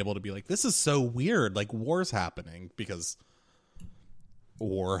to be able to be like, this is so weird. Like, war's happening, because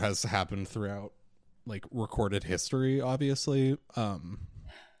war has happened throughout like recorded history, obviously.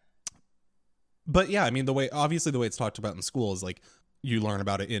 But yeah, I mean, the way it's talked about in school is like you learn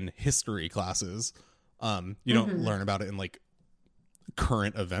about it in history classes. You don't learn about it in like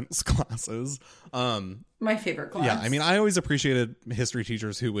current events classes. My favorite class. Yeah, I mean, I always appreciated history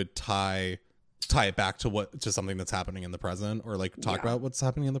teachers who would tie it back to something that's happening in the present, or like talk about what's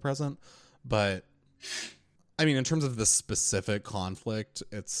happening in the present. But I mean, in terms of the specific conflict,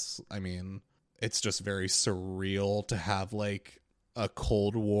 it's just very surreal to have like a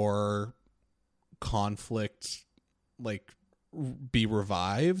Cold War conflict like be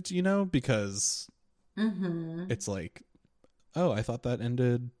revived, you know, because it's like, oh, I thought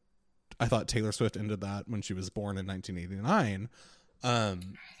Taylor Swift ended that when she was born in 1989.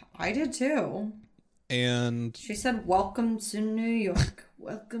 I did too. And she said, "Welcome to New York.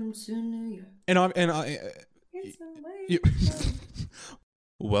 Welcome to New York." And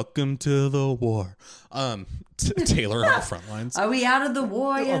Welcome to the war. Taylor on the front lines. Are we out of the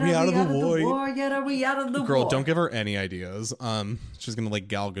war yet? Are we out of the war yet? Are we out of the war? Girl, don't give her any ideas. She's gonna like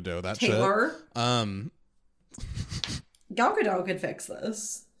Gal Gadot that Taylor? shit. Gal Gadot could fix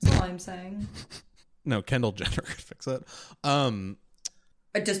this. That's all I'm saying. No, Kendall Jenner could fix it.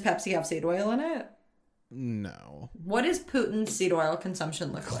 Does Pepsi have seed oil in it? No. What is Putin's seed oil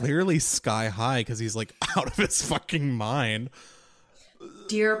consumption look like? Clearly sky high because he's like out of his fucking mind.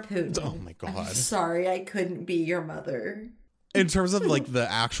 Dear Putin. Oh my god. I'm sorry I couldn't be your mother. In terms of like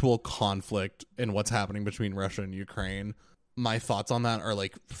the actual conflict and what's happening between Russia and Ukraine, my thoughts on that are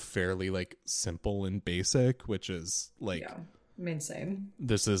like fairly like simple and basic, which is like, yeah, I mean, same.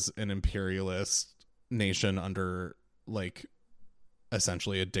 This is an imperialist nation under like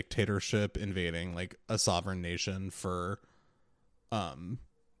essentially a dictatorship invading like a sovereign nation for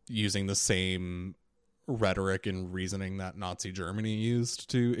using the same rhetoric and reasoning that Nazi Germany used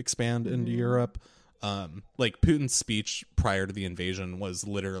to expand into Europe. Like Putin's speech prior to the invasion was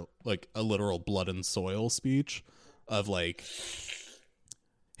literal, like a literal blood and soil speech of like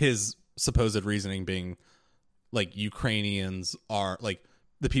his supposed reasoning being like Ukrainians are like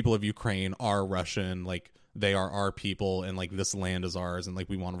the people of Ukraine are Russian, like they are our people and like this land is ours and like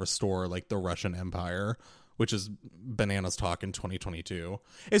we want to restore like the Russian Empire, which is bananas talk in 2022.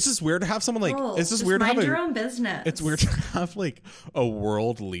 It's just weird to have someone like it's just weird to have your own business. It's weird to have like a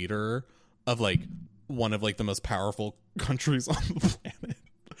world leader of like one of like the most powerful countries on the planet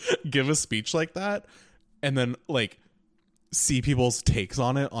give a speech like that and then like see people's takes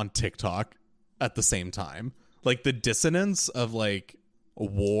on it on TikTok at the same time. Like the dissonance of like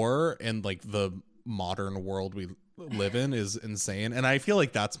war and like the modern world we live in is insane. And I feel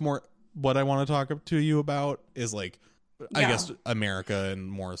like that's more what I want to talk to you about is like, I guess America and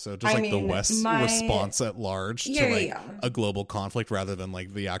more so just the West's response at large to like a global conflict rather than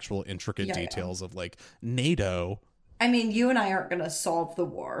like the actual intricate details of like NATO. I mean, you and I aren't going to solve the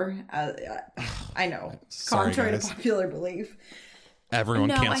war. I know. Sorry, contrary guys. to popular belief. Everyone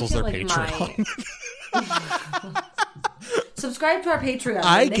cancels their Patreon. Subscribe to our Patreon.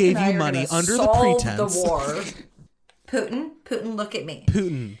 I gave you money under the pretense. The war. Putin, look at me.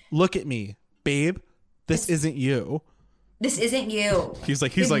 Putin, look at me. Babe, this isn't you. This isn't you. He's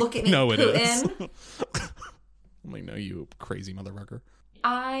like, look at me, no, Putin. It is. I'm like, no, you crazy motherfucker.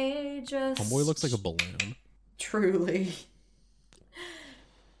 Homeboy looks like a balloon. Truly.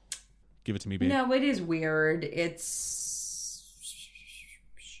 Give it to me, babe. No, it is weird. It's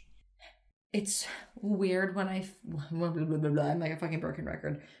weird when I'm like a fucking broken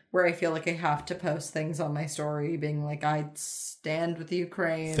record where I feel like I have to post things on my story being like, I stand with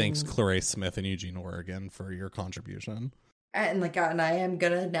Ukraine. Thanks, Clarice Smith in Eugene, Oregon for your contribution. And I am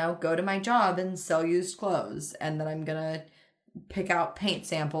gonna now go to my job and sell used clothes. And then I'm gonna pick out paint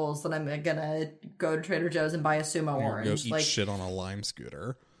samples. Then I'm gonna go to Trader Joe's and buy a sumo orange. Go eat shit on a Lime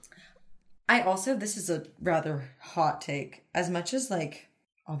scooter. This is a rather hot take. As much as like,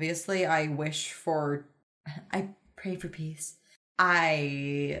 obviously I pray for peace.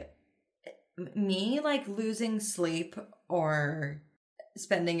 Like losing sleep or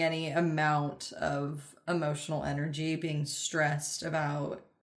spending any amount of emotional energy being stressed about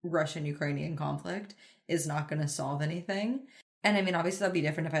Russian-Ukrainian conflict is not going to solve anything. And I mean, obviously that'd be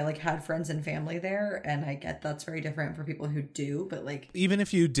different if I like had friends and family there, and I get that's very different for people who do, but like even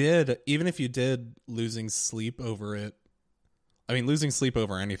if you did losing sleep over it, I mean, losing sleep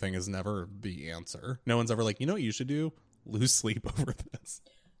over anything is never the answer. No one's ever like, you know what you should do? Lose sleep over this.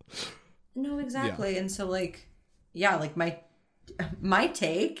 No, exactly. Yeah. And so like, yeah, like my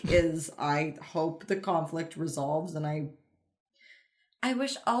take is I hope the conflict resolves, and I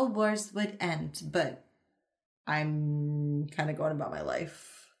wish all wars would end, but I'm kind of going about my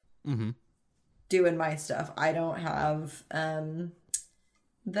life. Mm-hmm. Doing my stuff. I don't have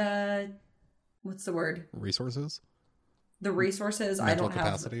what's the word? Resources? The resources. Mental I don't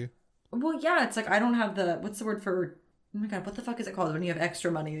capacity. Have. Well, yeah, it's like I don't have the what's the word for? Oh my god, what the fuck is it called when you have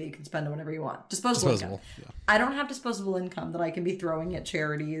extra money that you can spend on whatever you want? Disposable income. Yeah. I don't have disposable income that I can be throwing at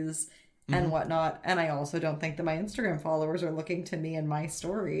charities and whatnot. And I also don't think that my Instagram followers are looking to me and my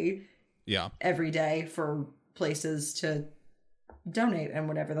story every day for places to donate and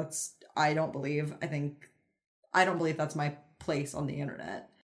whatever. I don't believe that's my place on the internet.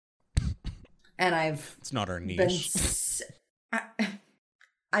 And it's not our niche.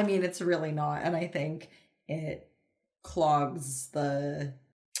 I mean, it's really not. And I think it clogs the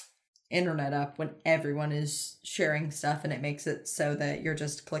internet up when everyone is sharing stuff, and it makes it so that you're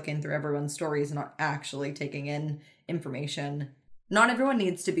just clicking through everyone's stories and not actually taking in information. Not everyone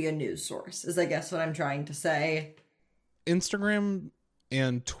needs to be a news source, is I guess what I'm trying to say. Instagram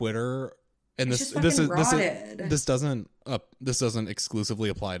and Twitter, and It's this just is rotted. this doesn't exclusively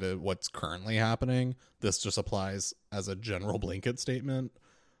apply to what's currently happening. This just applies as a general blanket statement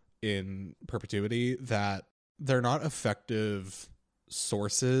in perpetuity that they're not effective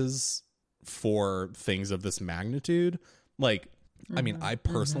sources for things of this magnitude. Like, I mean, I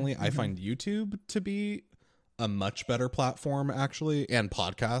personally, I find YouTube to be a much better platform, actually, and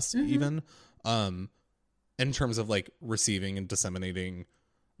podcasts even, in terms of like receiving and disseminating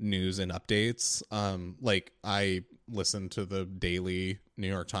news and updates. Like, I listen to the daily New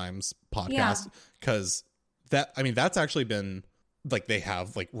York Times podcast because that's actually been like, they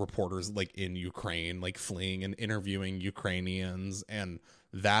have like reporters like in Ukraine, like fleeing and interviewing Ukrainians, and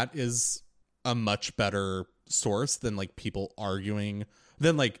that is a much better source than like people arguing,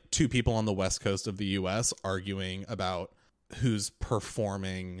 than like two people on the west coast of the US arguing about who's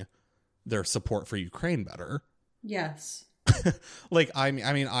performing their support for Ukraine better. Yes. Like, I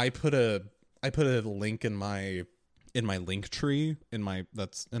mean, I put a link in my link tree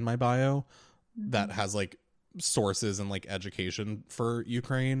that's in my bio that has like sources and like education for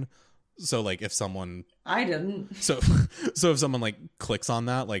Ukraine. So like if someone I didn't. so if someone like clicks on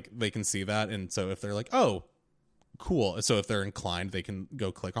that, like they can see that, and so if they're like, oh, cool, so if they're inclined, they can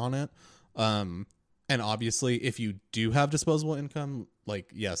go click on it. And obviously, if you do have disposable income, like,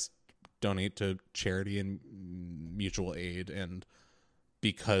 yes, donate to charity and mutual aid. And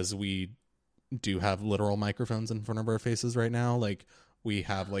because we do have literal microphones in front of our faces right now, like, we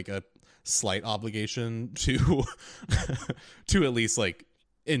have like a slight obligation to to at least like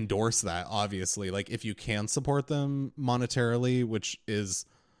endorse that. Obviously, like, if you can support them monetarily, which is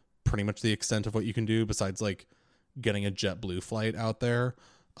pretty much the extent of what you can do besides like getting a JetBlue flight out there,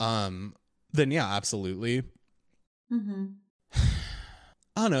 then yeah, absolutely.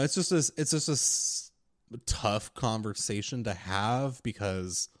 I don't know, it's just a tough conversation to have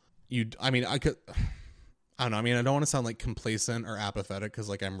because I don't know. I mean, I don't want to sound like complacent or apathetic because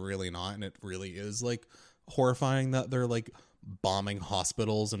like I'm really not, and it really is like horrifying that they're like bombing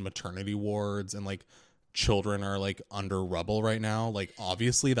hospitals and maternity wards, and like children are like under rubble right now. Like,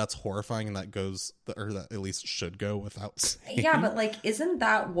 obviously that's horrifying, and that goes, or that at least should go without saying. Yeah, but like, isn't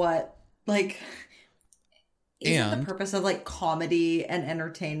that what like isn't the purpose of like comedy and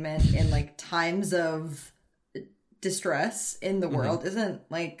entertainment in like times of distress in the world? Isn't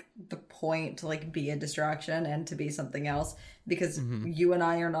like the point to like be a distraction and to be something else? Because you and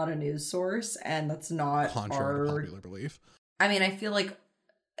I are not a news source, and that's not contrary to popular belief. I mean, I feel like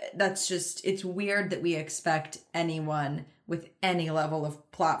that's just, it's weird that we expect anyone with any level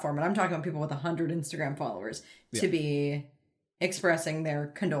of platform, and I'm talking about people with 100 Instagram followers, to be expressing their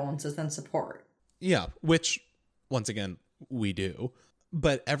condolences and support. Yeah, which once again we do.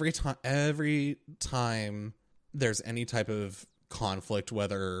 But every time there's any type of conflict,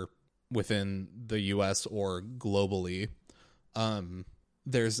 whether within the US or globally,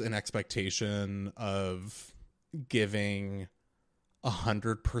 there's an expectation of giving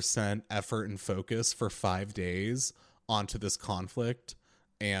 100% effort and focus for 5 days onto this conflict,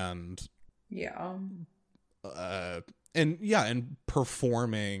 and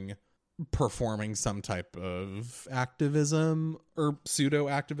performing some type of activism or pseudo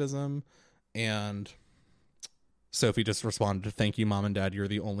activism. And Sophie just responded, "Thank you, Mom and Dad. You're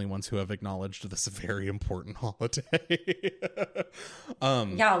the only ones who have acknowledged this very important holiday."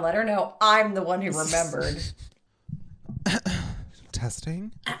 Yeah, let her know I'm the one who remembered.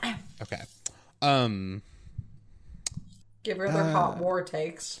 Testing. Okay. Give her their hot war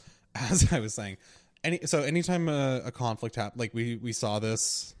takes. As I was saying, anytime a conflict happens, like we saw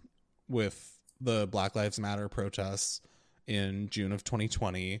this with the Black Lives Matter protests in June of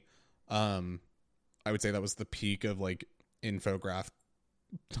 2020. I would say that was the peak of like infograph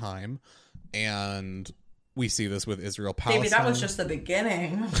time, and we see this with Israel Palestine. Maybe that was just the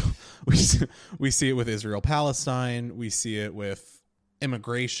beginning. we see it with Israel Palestine. We see it with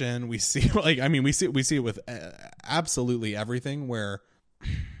immigration. We see we see it with absolutely everything. Where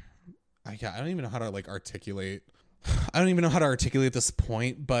I don't even know how to articulate. I don't even know how to articulate this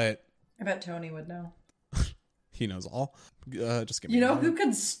point, but I bet Tony would know. He knows all. Just give me. You know who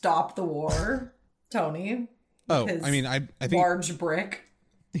could stop the war? Tony. Oh, I mean, I think large brick.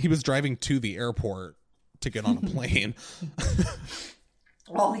 He was driving to the airport to get on a plane.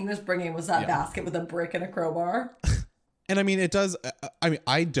 All he was bringing was that basket with a brick and a crowbar. And I mean, it does. I mean,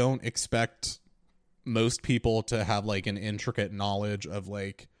 I don't expect most people to have like an intricate knowledge of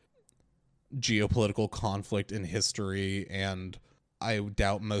like geopolitical conflict in history, and I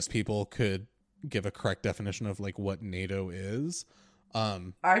doubt most people could give a correct definition of like what NATO is.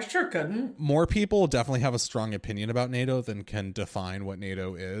 I sure couldn't. More people definitely have a strong opinion about NATO than can define what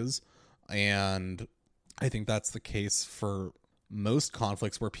NATO is. And I think that's the case for most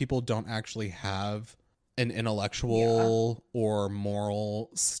conflicts where people don't actually have an intellectual or moral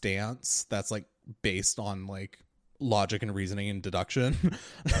stance that's like based on like logic and reasoning and deduction.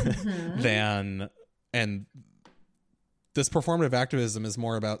 And this performative activism is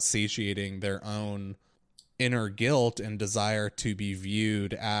more about satiating their own inner guilt and desire to be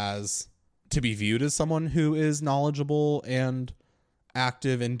viewed as someone who is knowledgeable and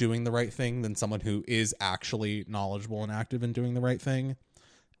active in doing the right thing than someone who is actually knowledgeable and active in doing the right thing.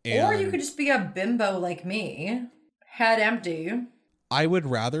 Or you could just be a bimbo like me, head empty. I would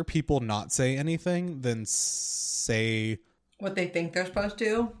rather people not say anything than say what they think they're supposed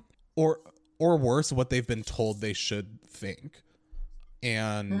to, or worse, what they've been told they should think.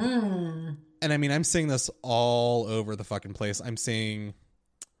 And I mean, I'm seeing this all over the fucking place. I'm seeing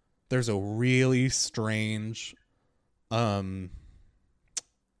there's a really strange like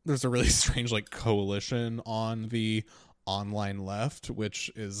coalition on the online left,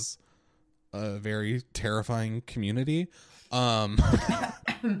 which is a very terrifying community.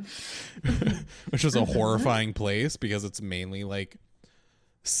 Which is a horrifying place because it's mainly like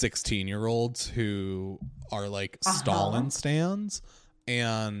 16-year-olds who are like Stalin stans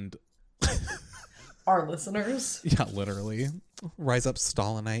and our listeners. Yeah, literally. Rise up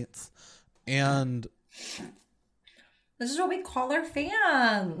Stalinites. And this is what we call our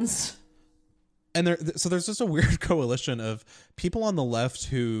fans. And so there's just a weird coalition of people on the left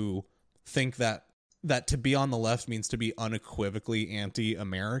who think that to be on the left means to be unequivocally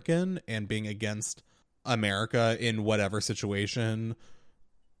anti-American and being against America in whatever situation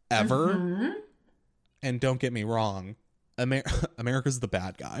ever. And don't get me wrong, America's the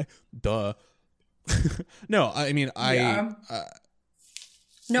bad guy. Duh. No, I mean, I'm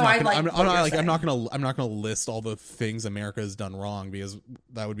not gonna list all the things America has done wrong because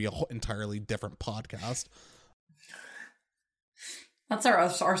that would be a whole entirely different podcast. That's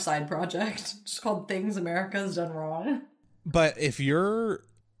our side project, just called Things America Has Done Wrong. But if your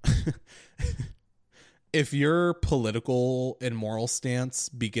political and moral stance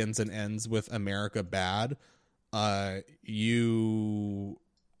begins and ends with America bad, I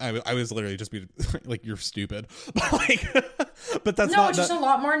was literally just be like, you're stupid. But that's it's just a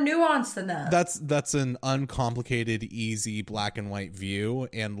lot more nuanced than that. That's an uncomplicated, easy black and white view.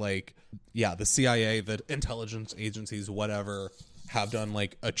 And like, yeah, the CIA, the intelligence agencies, whatever, have done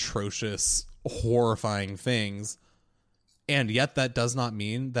like atrocious, horrifying things. And yet that does not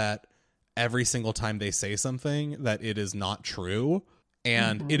mean that every single time they say something that it is not true.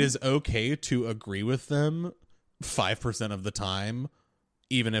 And it is okay to agree with them 5% of the time,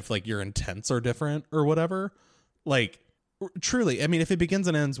 even if like your intents are different or whatever. Like, truly, I mean, if it begins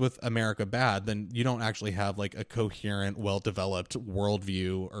and ends with America bad, then you don't actually have like a coherent, well-developed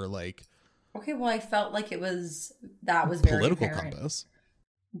worldview or like. Okay, well, I felt like that was very political apparent compass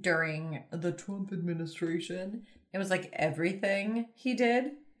during the Trump administration. It was like everything he did.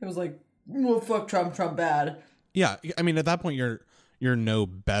 It was like, well, fuck Trump bad. Yeah, I mean, at that point, you're no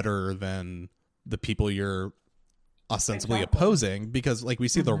better than the people you're ostensibly opposing, because like we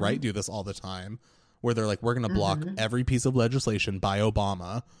see the right do this all the time, where they're like, we're going to block every piece of legislation by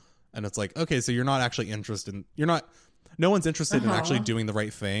Obama. And it's like, okay, so you're not actually interested no one's interested in actually doing the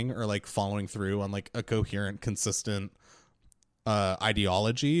right thing or like following through on like a coherent, consistent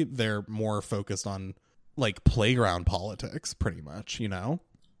ideology. They're more focused on like playground politics, pretty much, you know?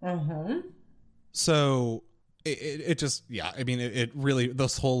 So it just, yeah, I mean, it really,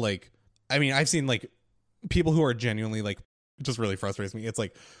 this whole like, I mean, I've seen like people who are genuinely like, it just really frustrates me. It's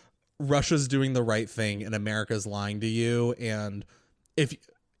like Russia's doing the right thing and America's lying to you. And if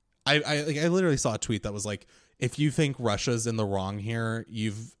I literally saw a tweet that was like, if you think Russia's in the wrong here,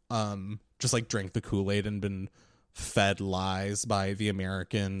 you've just like drank the Kool-Aid and been fed lies by the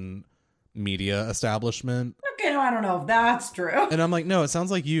American media establishment. Okay, no, I don't know if that's true. And I'm like, no, it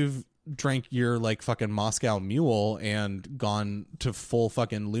sounds like you've drank your like fucking Moscow Mule and gone to full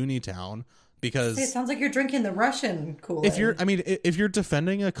fucking Looney Town, because it sounds like you're drinking the Russian Kool-Aid. If you're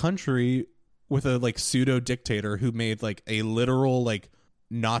defending a country with a like pseudo dictator who made like a literal like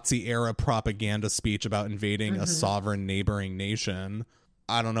Nazi era propaganda speech about invading a sovereign neighboring nation,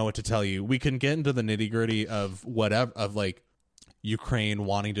 I don't know what to tell you. We can get into the nitty gritty of whatever, of like Ukraine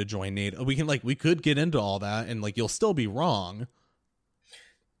wanting to join NATO. We could get into all that and like, you'll still be wrong,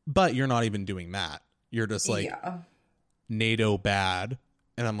 but you're not even doing that. You're just like NATO bad.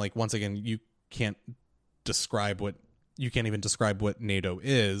 And I'm like, once again, you can't even describe what NATO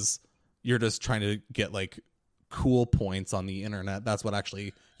is. You're just trying to get like cool points on the internet. That's what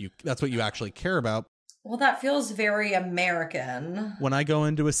you actually care about. Well, that feels very American. When I go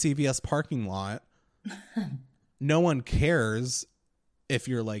into a CVS parking lot, no one cares if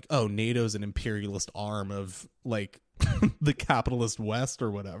you're like, oh, NATO's an imperialist arm of like the capitalist West or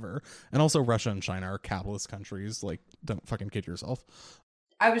whatever. And also Russia and China are capitalist countries. Like, don't fucking kid yourself.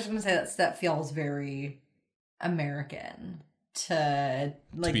 I was going to say that feels very American to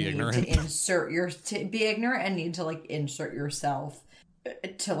like be need ignorant. to be ignorant and need to like insert yourself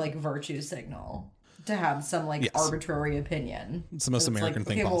to like virtue signal. To have some like arbitrary opinion. It's the most American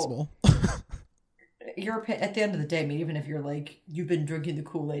thing possible. Your at the end of the day, I mean, even if you're like, you've been drinking the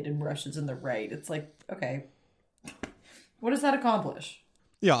Kool-Aid and Russia's in the right, it's like, okay, what does that accomplish?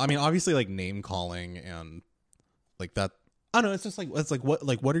 Yeah, I mean, obviously, like name calling and like that. I don't know. It's like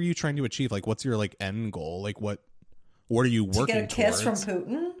what are you trying to achieve? Like, what's your like end goal? Like, what are you working to get a kiss towards? from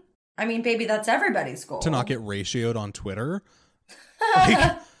Putin? I mean, baby, that's everybody's goal. To not get ratioed on Twitter.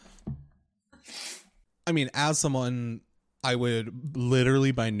 Like, I mean, as someone, I would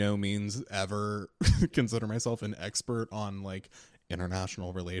literally by no means ever consider myself an expert on like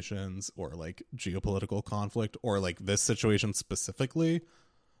international relations or like geopolitical conflict or like this situation specifically.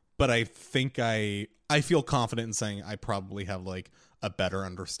 But I think I feel confident in saying I probably have like a better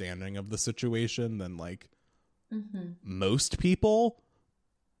understanding of the situation than like most people.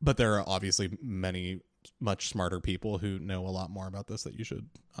 But there are obviously many much smarter people who know a lot more about this that you should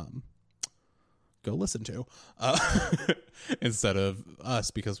go listen to instead of us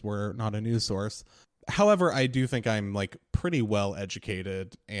because we're not a news source. However, I do think I'm like pretty well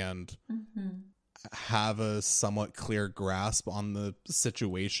educated and have a somewhat clear grasp on the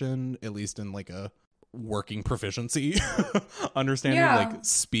situation, at least in like a working proficiency understanding, like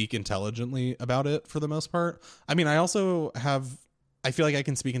speak intelligently about it for the most part. I mean, I feel like I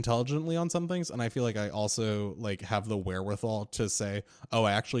can speak intelligently on some things, and I feel like I also like have the wherewithal to say, oh,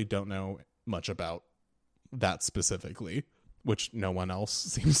 I actually don't know much about that specifically, which no one else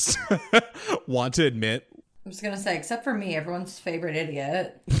seems to want to admit. I was gonna say, except for me, everyone's favorite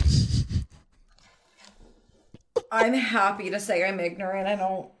idiot. I'm happy to say I'm ignorant. I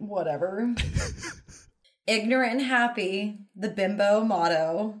don't, whatever. Ignorant and happy, the bimbo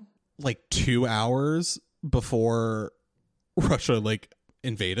motto. Like 2 hours before Russia like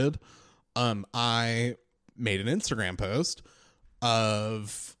invaded, I made an Instagram post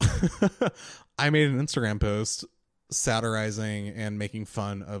satirizing and making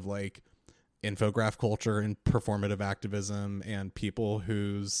fun of like infograph culture and performative activism and people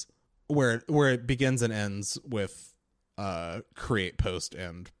whose where it begins and ends with create, post,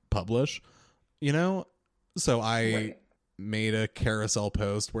 and publish, you know? So I made a carousel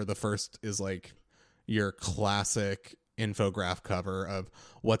post where the first is like your classic infograph cover of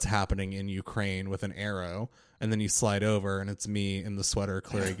what's happening in Ukraine with an arrow, and then you slide over and it's me in the sweater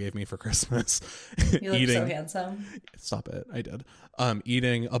Clary gave me for Christmas. You look so handsome. Stop it. I did.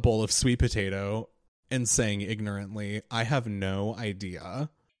 Eating a bowl of sweet potato and saying ignorantly, I have no idea.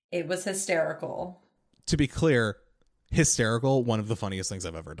 It was hysterical. To be clear, hysterical, one of the funniest things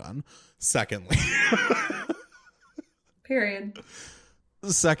I've ever done. Secondly. Period.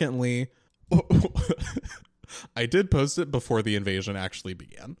 Secondly, I did post it before the invasion actually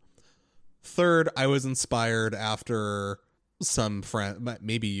began. Third, I was inspired after some friend,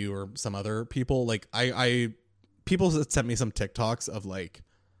 maybe you or some other people, like people sent me some TikToks of like,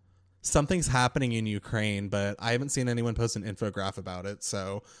 something's happening in Ukraine, but I haven't seen anyone post an infograph about it,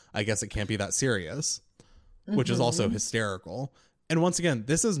 so I guess it can't be that serious, which is also hysterical. And once again,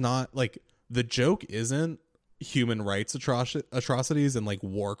 this is not like, the joke isn't human rights atrocities and like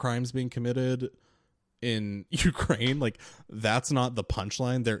war crimes being committed in Ukraine. Like, that's not the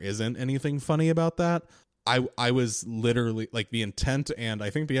punchline. There isn't anything funny about that. I was literally like, the intent and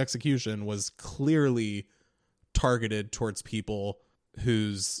I think the execution was clearly targeted towards people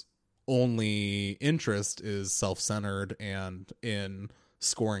whose only interest is self-centered and in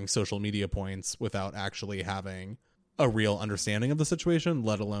scoring social media points without actually having a real understanding of the situation,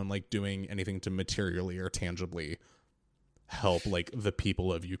 let alone like doing anything to materially or tangibly help like the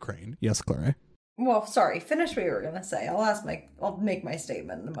people of Ukraine. Yes, Clary. Well, sorry, finish what you were gonna say. I'll make my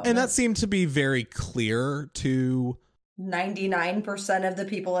statement in a moment. And that seemed to be very clear to 99% of the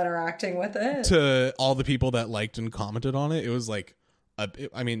people interacting with it. To all the people that liked and commented on it. It was like,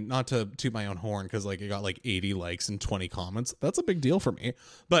 I mean, not to toot my own horn, because like it got like 80 likes and 20 comments. That's a big deal for me.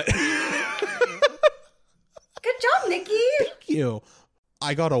 But good job, Nikki. Thank you.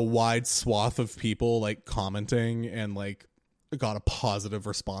 I got a wide swath of people like commenting and like got a positive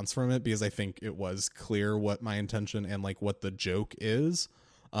response from it, because I think it was clear what my intention and like what the joke is,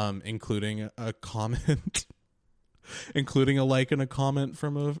 including a comment including a like and a comment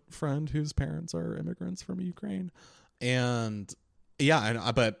from a friend whose parents are immigrants from Ukraine. And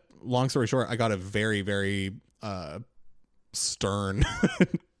yeah, but long story short, I got a very, very stern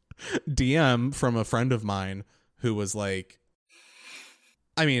DM from a friend of mine who was like,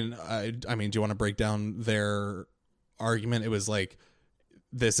 I mean, do you want to break down their argument? It was like,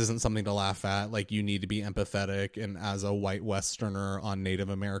 this isn't something to laugh at. Like, you need to be empathetic. And as a white Westerner on Native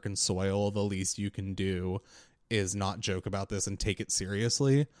American soil, the least you can do is not joke about this and take it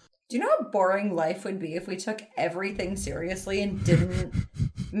seriously. Do you know how boring life would be if we took everything seriously and didn't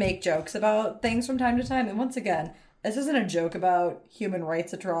make jokes about things from time to time? And once again, this isn't a joke about human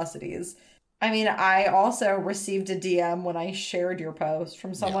rights atrocities. I mean, I also received a DM when I shared your post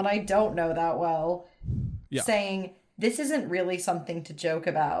from someone I don't know that well, saying, this isn't really something to joke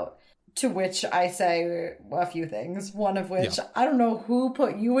about. To which I say a few things, one of which, I don't know who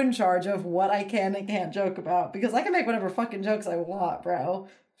put you in charge of what I can and can't joke about, because I can make whatever fucking jokes I want, bro.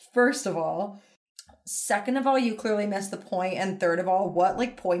 First of all. Second of all, you clearly missed the point. And third of all, what,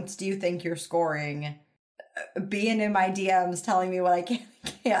 like, points do you think you're scoring? Being in my DMs telling me what I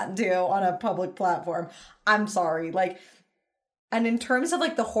can't do on a public platform. I'm sorry. Like, and in terms of,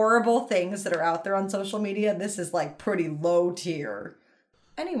 like, the horrible things that are out there on social media, this is, like, pretty low tier.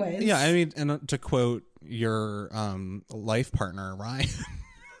 Anyways. Yeah, I mean, and to quote your life partner, Ryan.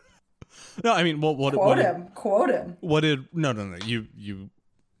 No, I mean, quote him. What did, no.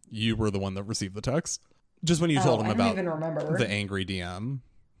 You were the one that received the text. Just when you told him about even remember. The angry DM.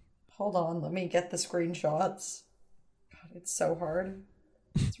 Hold on, let me get the screenshots. God, it's so hard.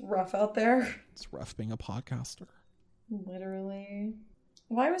 It's rough out there. It's rough being a podcaster. Literally.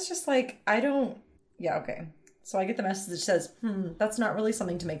 Well, I was just like, yeah, okay. So I get the message that says, that's not really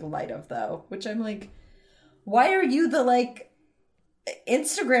something to make light of, though. Which I'm like, why are you the, like,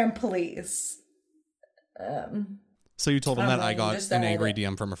 Instagram police? So you told him that I got an angry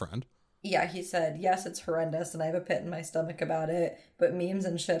DM from a friend? Yeah, he said, yes, it's horrendous, and I have a pit in my stomach about it, but memes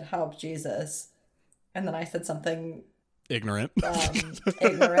and shit help Jesus. And then I said something... ignorant,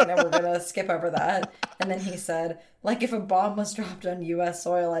 and we're gonna skip over that. And then he said, like, if a bomb was dropped on U.S.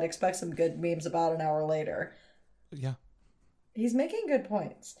 soil, I'd expect some good memes about an hour later. Yeah. He's making good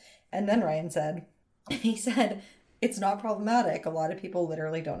points. And then Ryan said, it's not problematic. A lot of people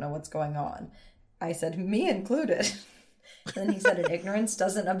literally don't know what's going on. I said, me included. And then he said, an ignorance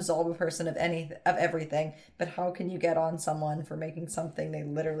doesn't absolve a person of everything, but how can you get on someone for making something they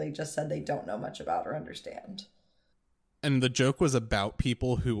literally just said they don't know much about or understand? And the joke was about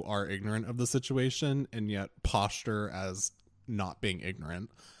people who are ignorant of the situation and yet posture as not being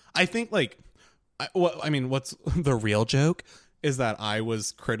ignorant. I think, like, what's the real joke is that I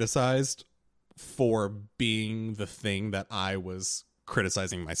was criticized for being the thing that I was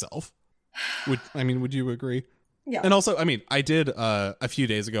criticizing myself. Would you agree? Yeah. And also, I mean, I did a few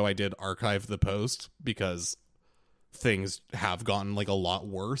days ago, I did archive the post because things have gotten, like, a lot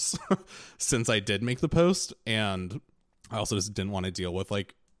worse since I did make the post, and I also just didn't want to deal with,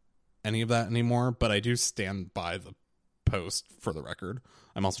 like, any of that anymore. But I do stand by the post, for the record.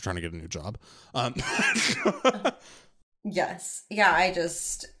 I'm also trying to get a new job. Yes. Yeah,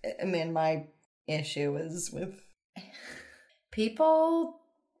 my issue is with people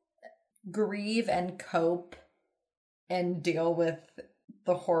grieve and cope and deal with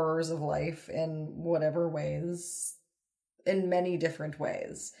the horrors of life in whatever ways, in many different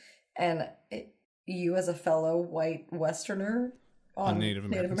ways. And you as a fellow white Westerner on Native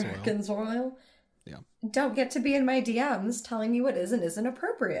American soil don't get to be in my DMs telling me what is and isn't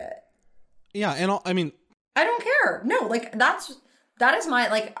appropriate. Yeah, and I don't care. No, like, that is my,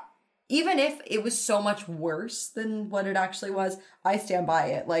 like, even if it was so much worse than what it actually was, I stand by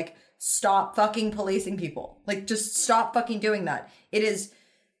it. Like, stop fucking policing people. Like, just stop fucking doing that. It is...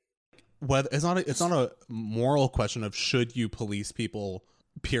 Well, it's not a moral question of should you police people,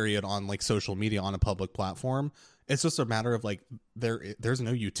 period, on, like, social media on a public platform. It's just a matter of, like, there's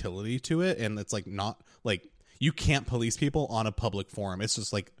no utility to it, and it's, like, not, like, you can't police people on a public forum. It's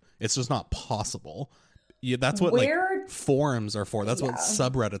just, like, it's just not possible. Yeah, that's what like forums are for. That's what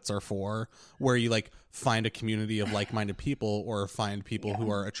subreddits are for, where you, like, find a community of like-minded people or find people who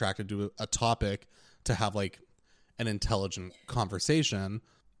are attracted to a topic to have, like, an intelligent conversation.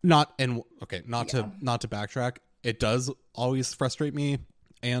 To backtrack. It does always frustrate me,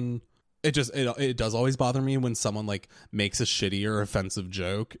 and it does always bother me when someone, like, makes a shitty or offensive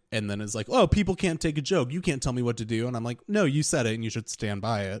joke and then is like, oh, people can't take a joke, you can't tell me what to do. And I'm like, no, you said it and you should stand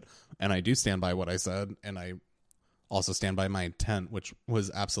by it. And I do stand by what I said, and I also stand by my intent, which was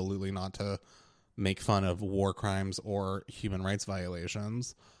absolutely not to make fun of war crimes or human rights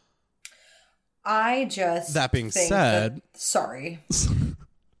violations. I just That being think said, sorry.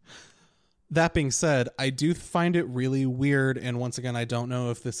 That being said, I do find it really weird, and once again, I don't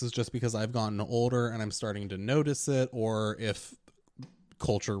know if this is just because I've gotten older and I'm starting to notice it, or if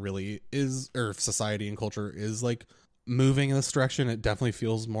culture really is, or if society and culture is like moving in this direction. It definitely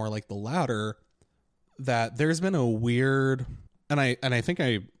feels more like the latter, that there's been a weird, and I think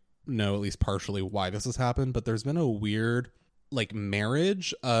I know at least partially why this has happened, but there's been a weird like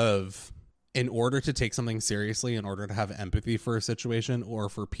marriage of, in order to take something seriously, in order to have empathy for a situation or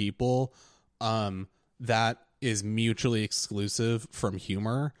for people, that is mutually exclusive from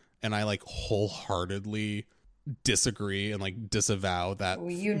humor. And I like wholeheartedly disagree and like disavow that.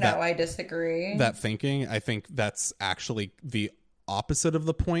 I disagree. That thinking. I think that's actually the opposite of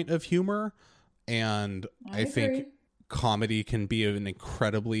the point of humor. And I think comedy can be an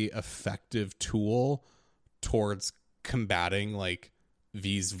incredibly effective tool towards combating like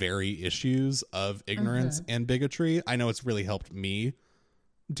these very issues of ignorance and bigotry. I know it's really helped me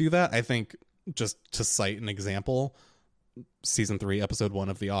do that. I think, just to cite an example, season 3, episode 1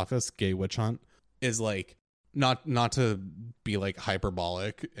 of The Office, Gay Witch Hunt, is like, not to be like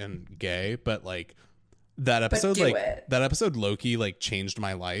hyperbolic and gay, but like that episode, that episode low-key like changed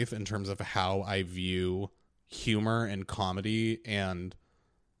my life in terms of how I view humor and comedy and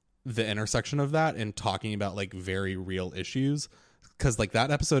the intersection of that, and talking about like very real issues. Because like that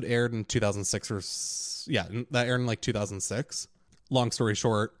episode aired in 2006 that aired in like 2006. Long story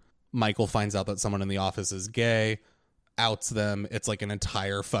short, Michael finds out that someone in the office is gay, outs them. It's like an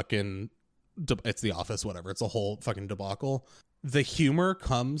entire fucking, it's The Office, whatever. It's a whole fucking debacle. The humor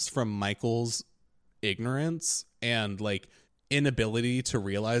comes from Michael's ignorance and like inability to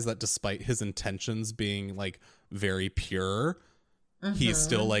realize that despite his intentions being like very pure, he's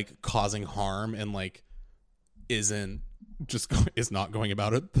still like causing harm and like is not going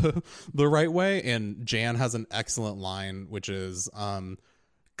about it the right way. And Jan has an excellent line, which is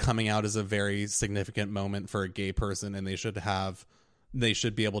coming out is a very significant moment for a gay person, and they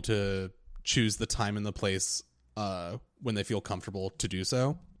should be able to choose the time and the place when they feel comfortable to do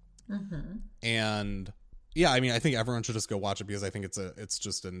so. And yeah, I mean, I think everyone should just go watch it, because I think it's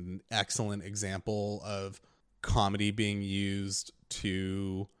just an excellent example of comedy being used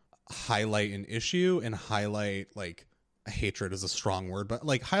to highlight an issue and highlight, like, hatred is a strong word, but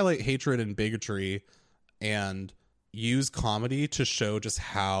like highlight hatred and bigotry, and use comedy to show just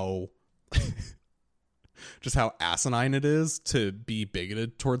how asinine it is to be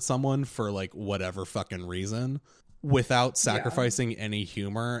bigoted towards someone for like whatever fucking reason, without sacrificing any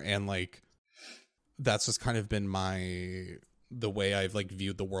humor. And like, that's just kind of been the way I've like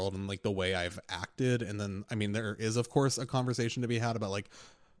viewed the world and like the way I've acted. And then, I mean, there is of course a conversation to be had about like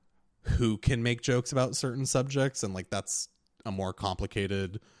who can make jokes about certain subjects, and like that's a more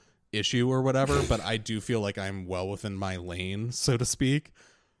complicated issue or whatever, but I do feel like I'm well within my lane, so to speak,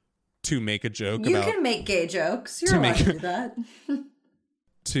 to make a joke about... You can make gay jokes. You're allowed to do that.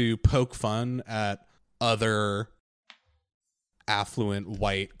 To poke fun at other affluent,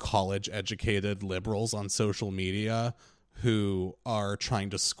 white, college-educated liberals on social media who are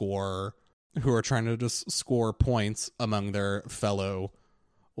trying to just score points among their fellow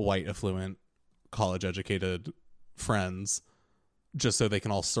white, affluent, college-educated friends, just so they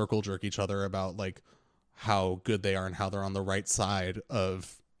can all circle jerk each other about like how good they are and how they're on the right side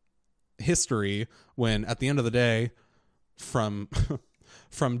of history, when at the end of the day, from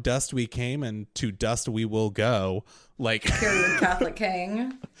dust we came and to dust we will go. Like, period, Catholic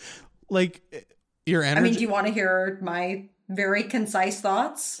King. Like, your energy... I mean, do you want to hear my very concise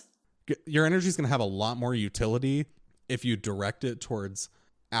thoughts? Your energy is going to have a lot more utility if you direct it towards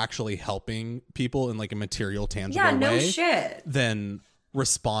actually helping people in like a material, tangible way. No shit. Than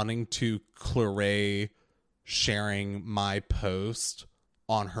responding to Claire sharing my post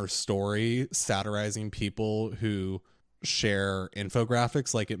on her story, satirizing people who share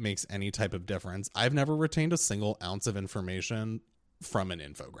infographics like it makes any type of difference. I've never retained a single ounce of information from an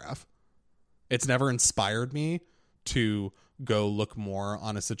infograph. It's never inspired me to go look more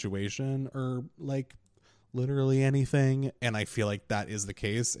on a situation or like literally anything, and I feel like that is the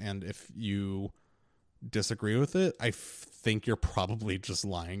case. And if you disagree with it, I think you're probably just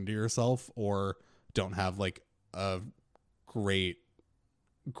lying to yourself, or don't have like a great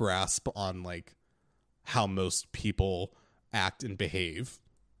grasp on like how most people act and behave,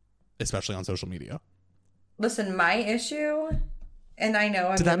 especially on social media. Listen, my issue, and I know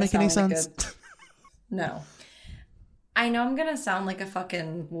I'm Did that make any sense? No. I know I'm gonna sound like a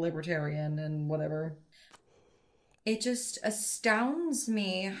fucking libertarian and whatever. It just astounds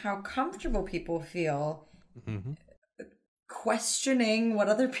me how comfortable people feel questioning what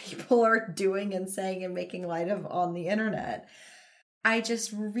other people are doing and saying and making light of on the internet. I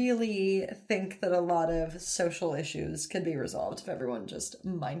just really think that a lot of social issues could be resolved if everyone just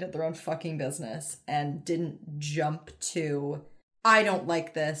minded their own fucking business and didn't jump to, I don't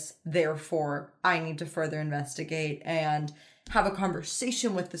like this, therefore I need to further investigate and have a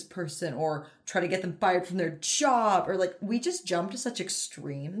conversation with this person or try to get them fired from their job. Or like, we just jump to such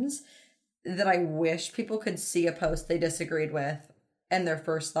extremes that I wish people could see a post they disagreed with and their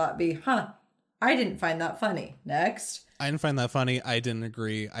first thought be, I didn't find that funny. Next. I didn't find that funny. I didn't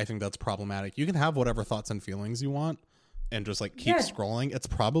agree. I think that's problematic. You can have whatever thoughts and feelings you want and just like keep scrolling. It's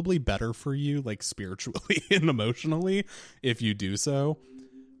probably better for you like spiritually and emotionally if you do so.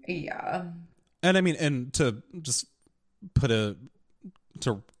 Yeah. And I mean, and to just put a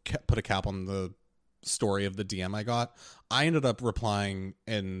cap on the story of the DM I got, I ended up replying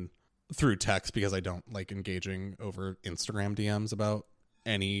through text because I don't like engaging over Instagram DMs about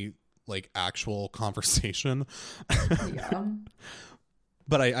any like actual conversation. Yeah.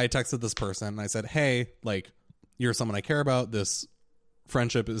 But I texted this person and I said, hey, like, you're someone I care about. This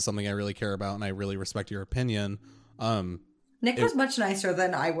friendship is something I really care about and I really respect your opinion. Nick was much nicer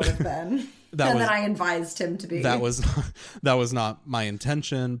than I would have been. Than I advised him to be. That was not my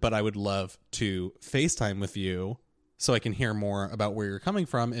intention, but I would love to FaceTime with you so I can hear more about where you're coming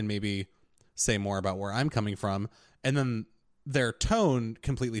from and maybe say more about where I'm coming from. And then their tone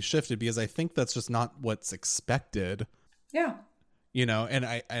completely shifted because I think that's just not what's expected. Yeah. You know, and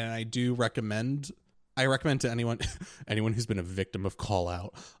I do recommend to anyone who's been a victim of call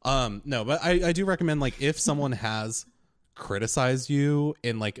out. No, but I do recommend, like, if someone has criticized you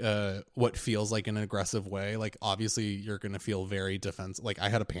in like what feels like an aggressive way, like obviously you're gonna feel very defensive. Like I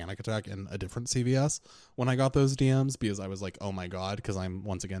had a panic attack in a different CVS when I got those DMs because I was like, oh my god, because I'm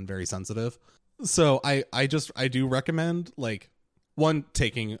once again very sensitive. So I do recommend, like, one,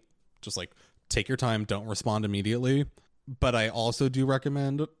 take your time, don't respond immediately. But I also do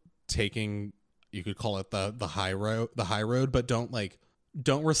recommend taking, you could call it the high road, but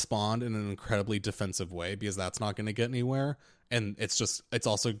don't respond in an incredibly defensive way because that's not going to get anywhere. And it's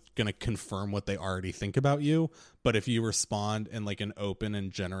also going to confirm what they already think about you. But if you respond in like an open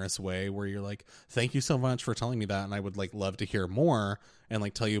and generous way where you're like, thank you so much for telling me that, and I would like love to hear more and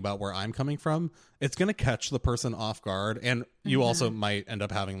like tell you about where I'm coming from, it's going to catch the person off guard. And you also might end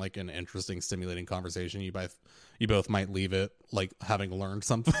up having like an interesting, stimulating conversation. You both might leave it like having learned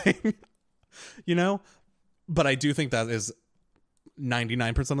something, you know? But I do think that is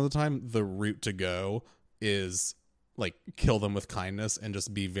 99% of the time the route to go is like kill them with kindness and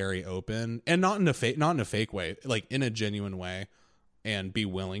just be very open, and not in a fake way, like in a genuine way, and be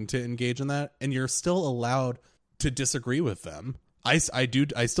willing to engage in that. And you're still allowed to disagree with them. I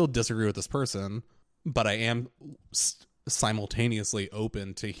still disagree with this person, but I am simultaneously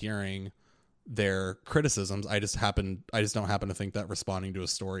open to hearing their criticisms. I just don't happen to think that responding to a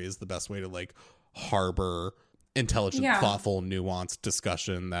story is the best way to like harbor intelligent, thoughtful, nuanced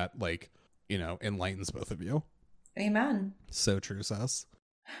discussion that, like, you know, enlightens both of you. Amen. So true, Sess.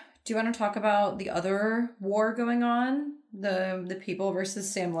 Do you want to talk about the other war going on? The people versus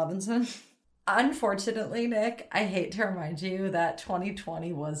Sam Levinson? Unfortunately, Nick, I hate to remind you that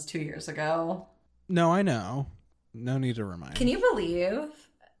 2020 was 2 years ago. No, I know. No need to remind. Can you believe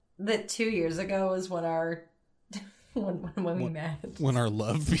that 2 years ago is when our when we met? When our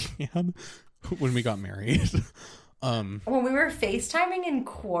love began? When we got married? When we were FaceTiming in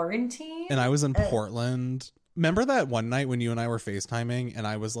quarantine? And I was in Portland. Remember that one night when you and I were FaceTiming and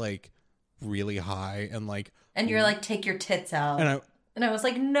I was like really high and like... And you're like, take your tits out. And I was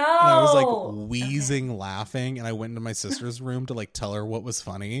like, no. And I was like wheezing, laughing. And I went into my sister's room to like tell her what was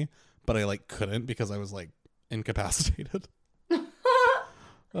funny. But I like couldn't because I was like incapacitated.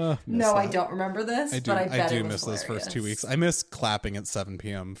 No, I don't remember this, but I bet I do it was miss those hilarious. first 2 weeks. I miss clapping at 7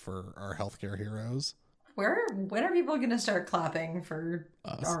 p.m. for our healthcare heroes. When are people going to start clapping for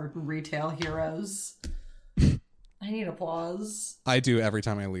our retail heroes? I need applause. I do every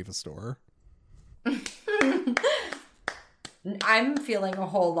time I leave a store. I'm feeling a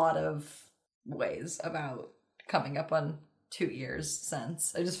whole lot of ways about coming up on 2 years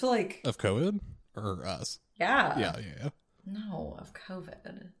since. I just feel like... Of COVID? Or us? Yeah. Yeah. No, of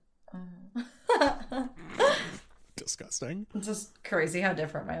COVID. Disgusting. It's just crazy how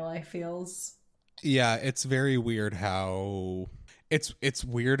different my life feels. Yeah, it's very weird how... It's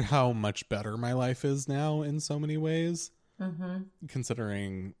weird how much better my life is now in so many ways. Mm-hmm.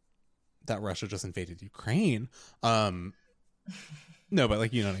 Considering that Russia just invaded Ukraine. No, but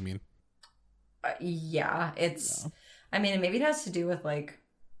like, you know what I mean? Yeah, it's... Yeah. I mean, maybe it has to do with like...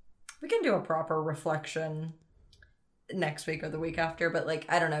 We can do a proper reflection. next week or the week after, but like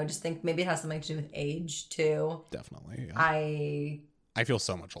I don't know, I just think maybe it has something to do with age too. Definitely. Yeah. I feel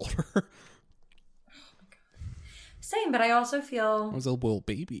so much older. Same, but I also I feel was a little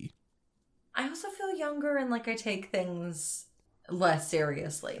baby. I also feel younger and like I take things less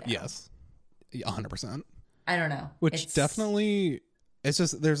seriously now. Yes. 100%. I don't know. Which definitely, it's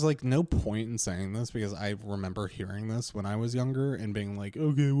just, there's like no point in saying this because I remember hearing this when I was younger and being like,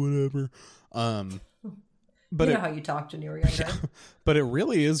 okay, whatever. But you know how you talked when you were younger. Yeah, but it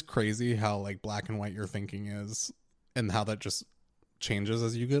really is crazy how like black and white your thinking is and how that just changes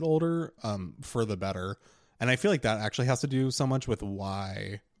as you get older, for the better. And I feel like that actually has to do so much with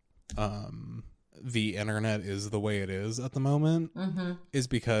why the internet is the way it is at the moment, is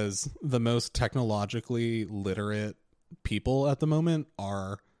because the most technologically literate people at the moment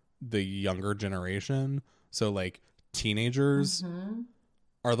are the younger generation. So like teenagers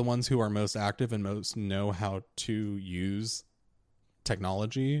are the ones who are most active and most know how to use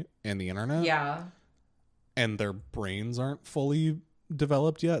technology and the internet. Yeah. And their brains aren't fully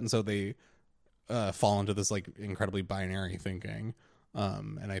developed yet. And so they fall into this like incredibly binary thinking.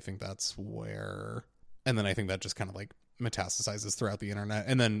 And I think that's where, and then I think that just kind of like metastasizes throughout the internet.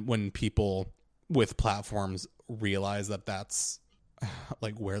 And then when people with platforms realize that that's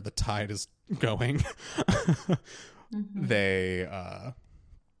like where the tide is going, they,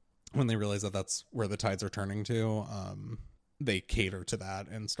 when they realize that that's where the tides are turning to, they cater to that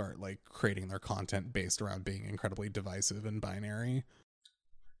and start like creating their content based around being incredibly divisive and binary.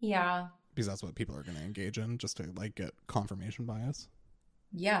 Yeah. Because that's what people are going to engage in, just to like get confirmation bias.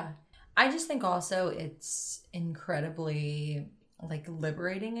 Yeah. I just think also it's incredibly like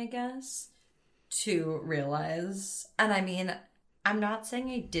liberating, I guess, to realize. And I mean, I'm not saying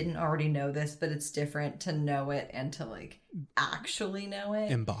I didn't already know this, but it's different to know it and to like actually know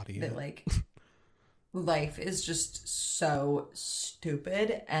it. Embody that, it. Like life is just so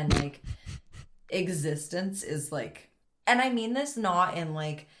stupid and like existence is like, and I mean this not in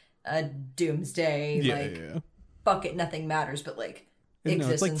like a doomsday fuck it, nothing matters, but like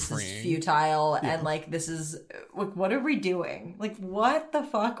existence like is futile and like this is like, what are we doing? Like what the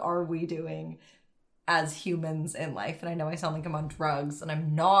fuck are we doing as humans in life? And I know I sound like I'm on drugs and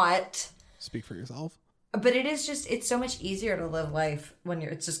I'm not. Speak for yourself. But it is just, it's so much easier to live life when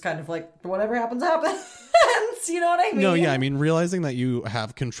it's just kind of like whatever happens happens. You know what I mean? No, yeah, I mean realizing that you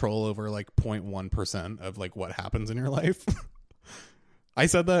have control over like 0.1% of like what happens in your life. I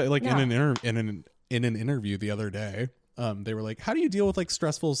said that like in an interview the other day. They were like, how do you deal with like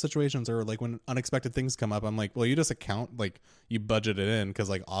stressful situations or like when unexpected things come up? I'm like, well, you just account, like you budget it in because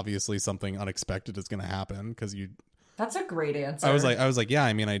like obviously something unexpected is going to happen because you. That's a great answer. I was like, yeah,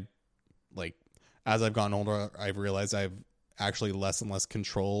 I mean, I like as I've gotten older, I've realized I've actually less and less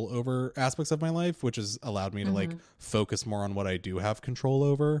control over aspects of my life, which has allowed me to like focus more on what I do have control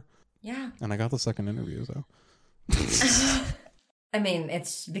over. Yeah. And I got the second interview, so. I mean,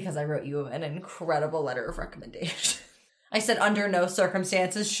 it's because I wrote you an incredible letter of recommendation. I said, under no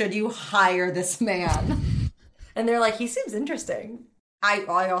circumstances should you hire this man. And they're like, he seems interesting.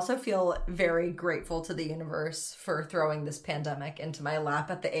 I also feel very grateful to the universe for throwing this pandemic into my lap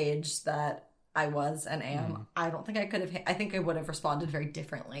at the age that I was and am. I don't think I could have, I think I would have responded very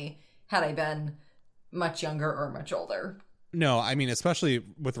differently had I been much younger or much older. No, I mean, especially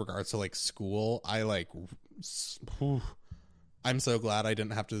with regards to like school, I'm so glad I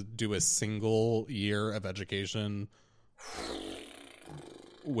didn't have to do a single year of education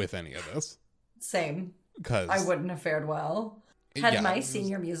with any of this. Same. Because I wouldn't have fared well. Had my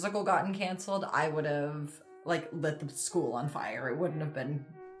senior musical gotten canceled, I would have like lit the school on fire. It wouldn't have been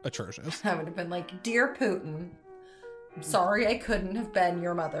atrocious. I would have been like, dear Putin, I'm sorry I couldn't have been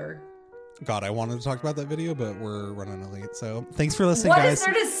your mother. God, I wanted to talk about that video, but we're running late. So thanks for listening, guys. What is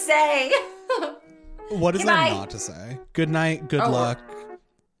there to say? What is there not to say? Good night, good luck,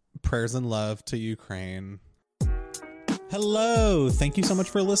 prayers and love to Ukraine. Hello, thank you so much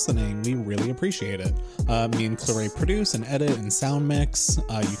for listening. We really appreciate it. Me and Claire produce and edit and sound mix.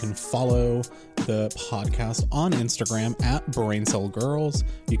 You can follow the podcast on Instagram at BrainCellGirls.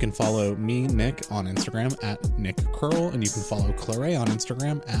 You can follow me, Nick, on Instagram at Nick Curl, and you can follow Claire on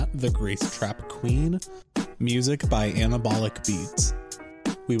Instagram at The Grace Trap Queen. Music by Anabolic Beats.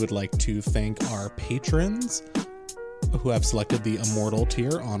 We would like to thank our patrons who have selected the Immortal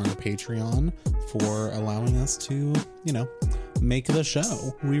tier on our Patreon for allowing us to, make the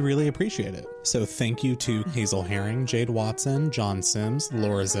show. We really appreciate it. So thank you to Hazel Herring, Jade Watson, John Sims,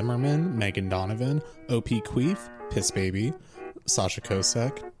 Laura Zimmerman, Megan Donovan, OP Queef, Piss Baby, Sasha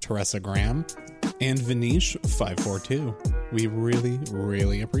Kosek, Teresa Graham, and Vanish542. We really,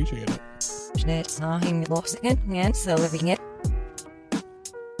 really appreciate it. Schnitz nach ihm los, and so living it.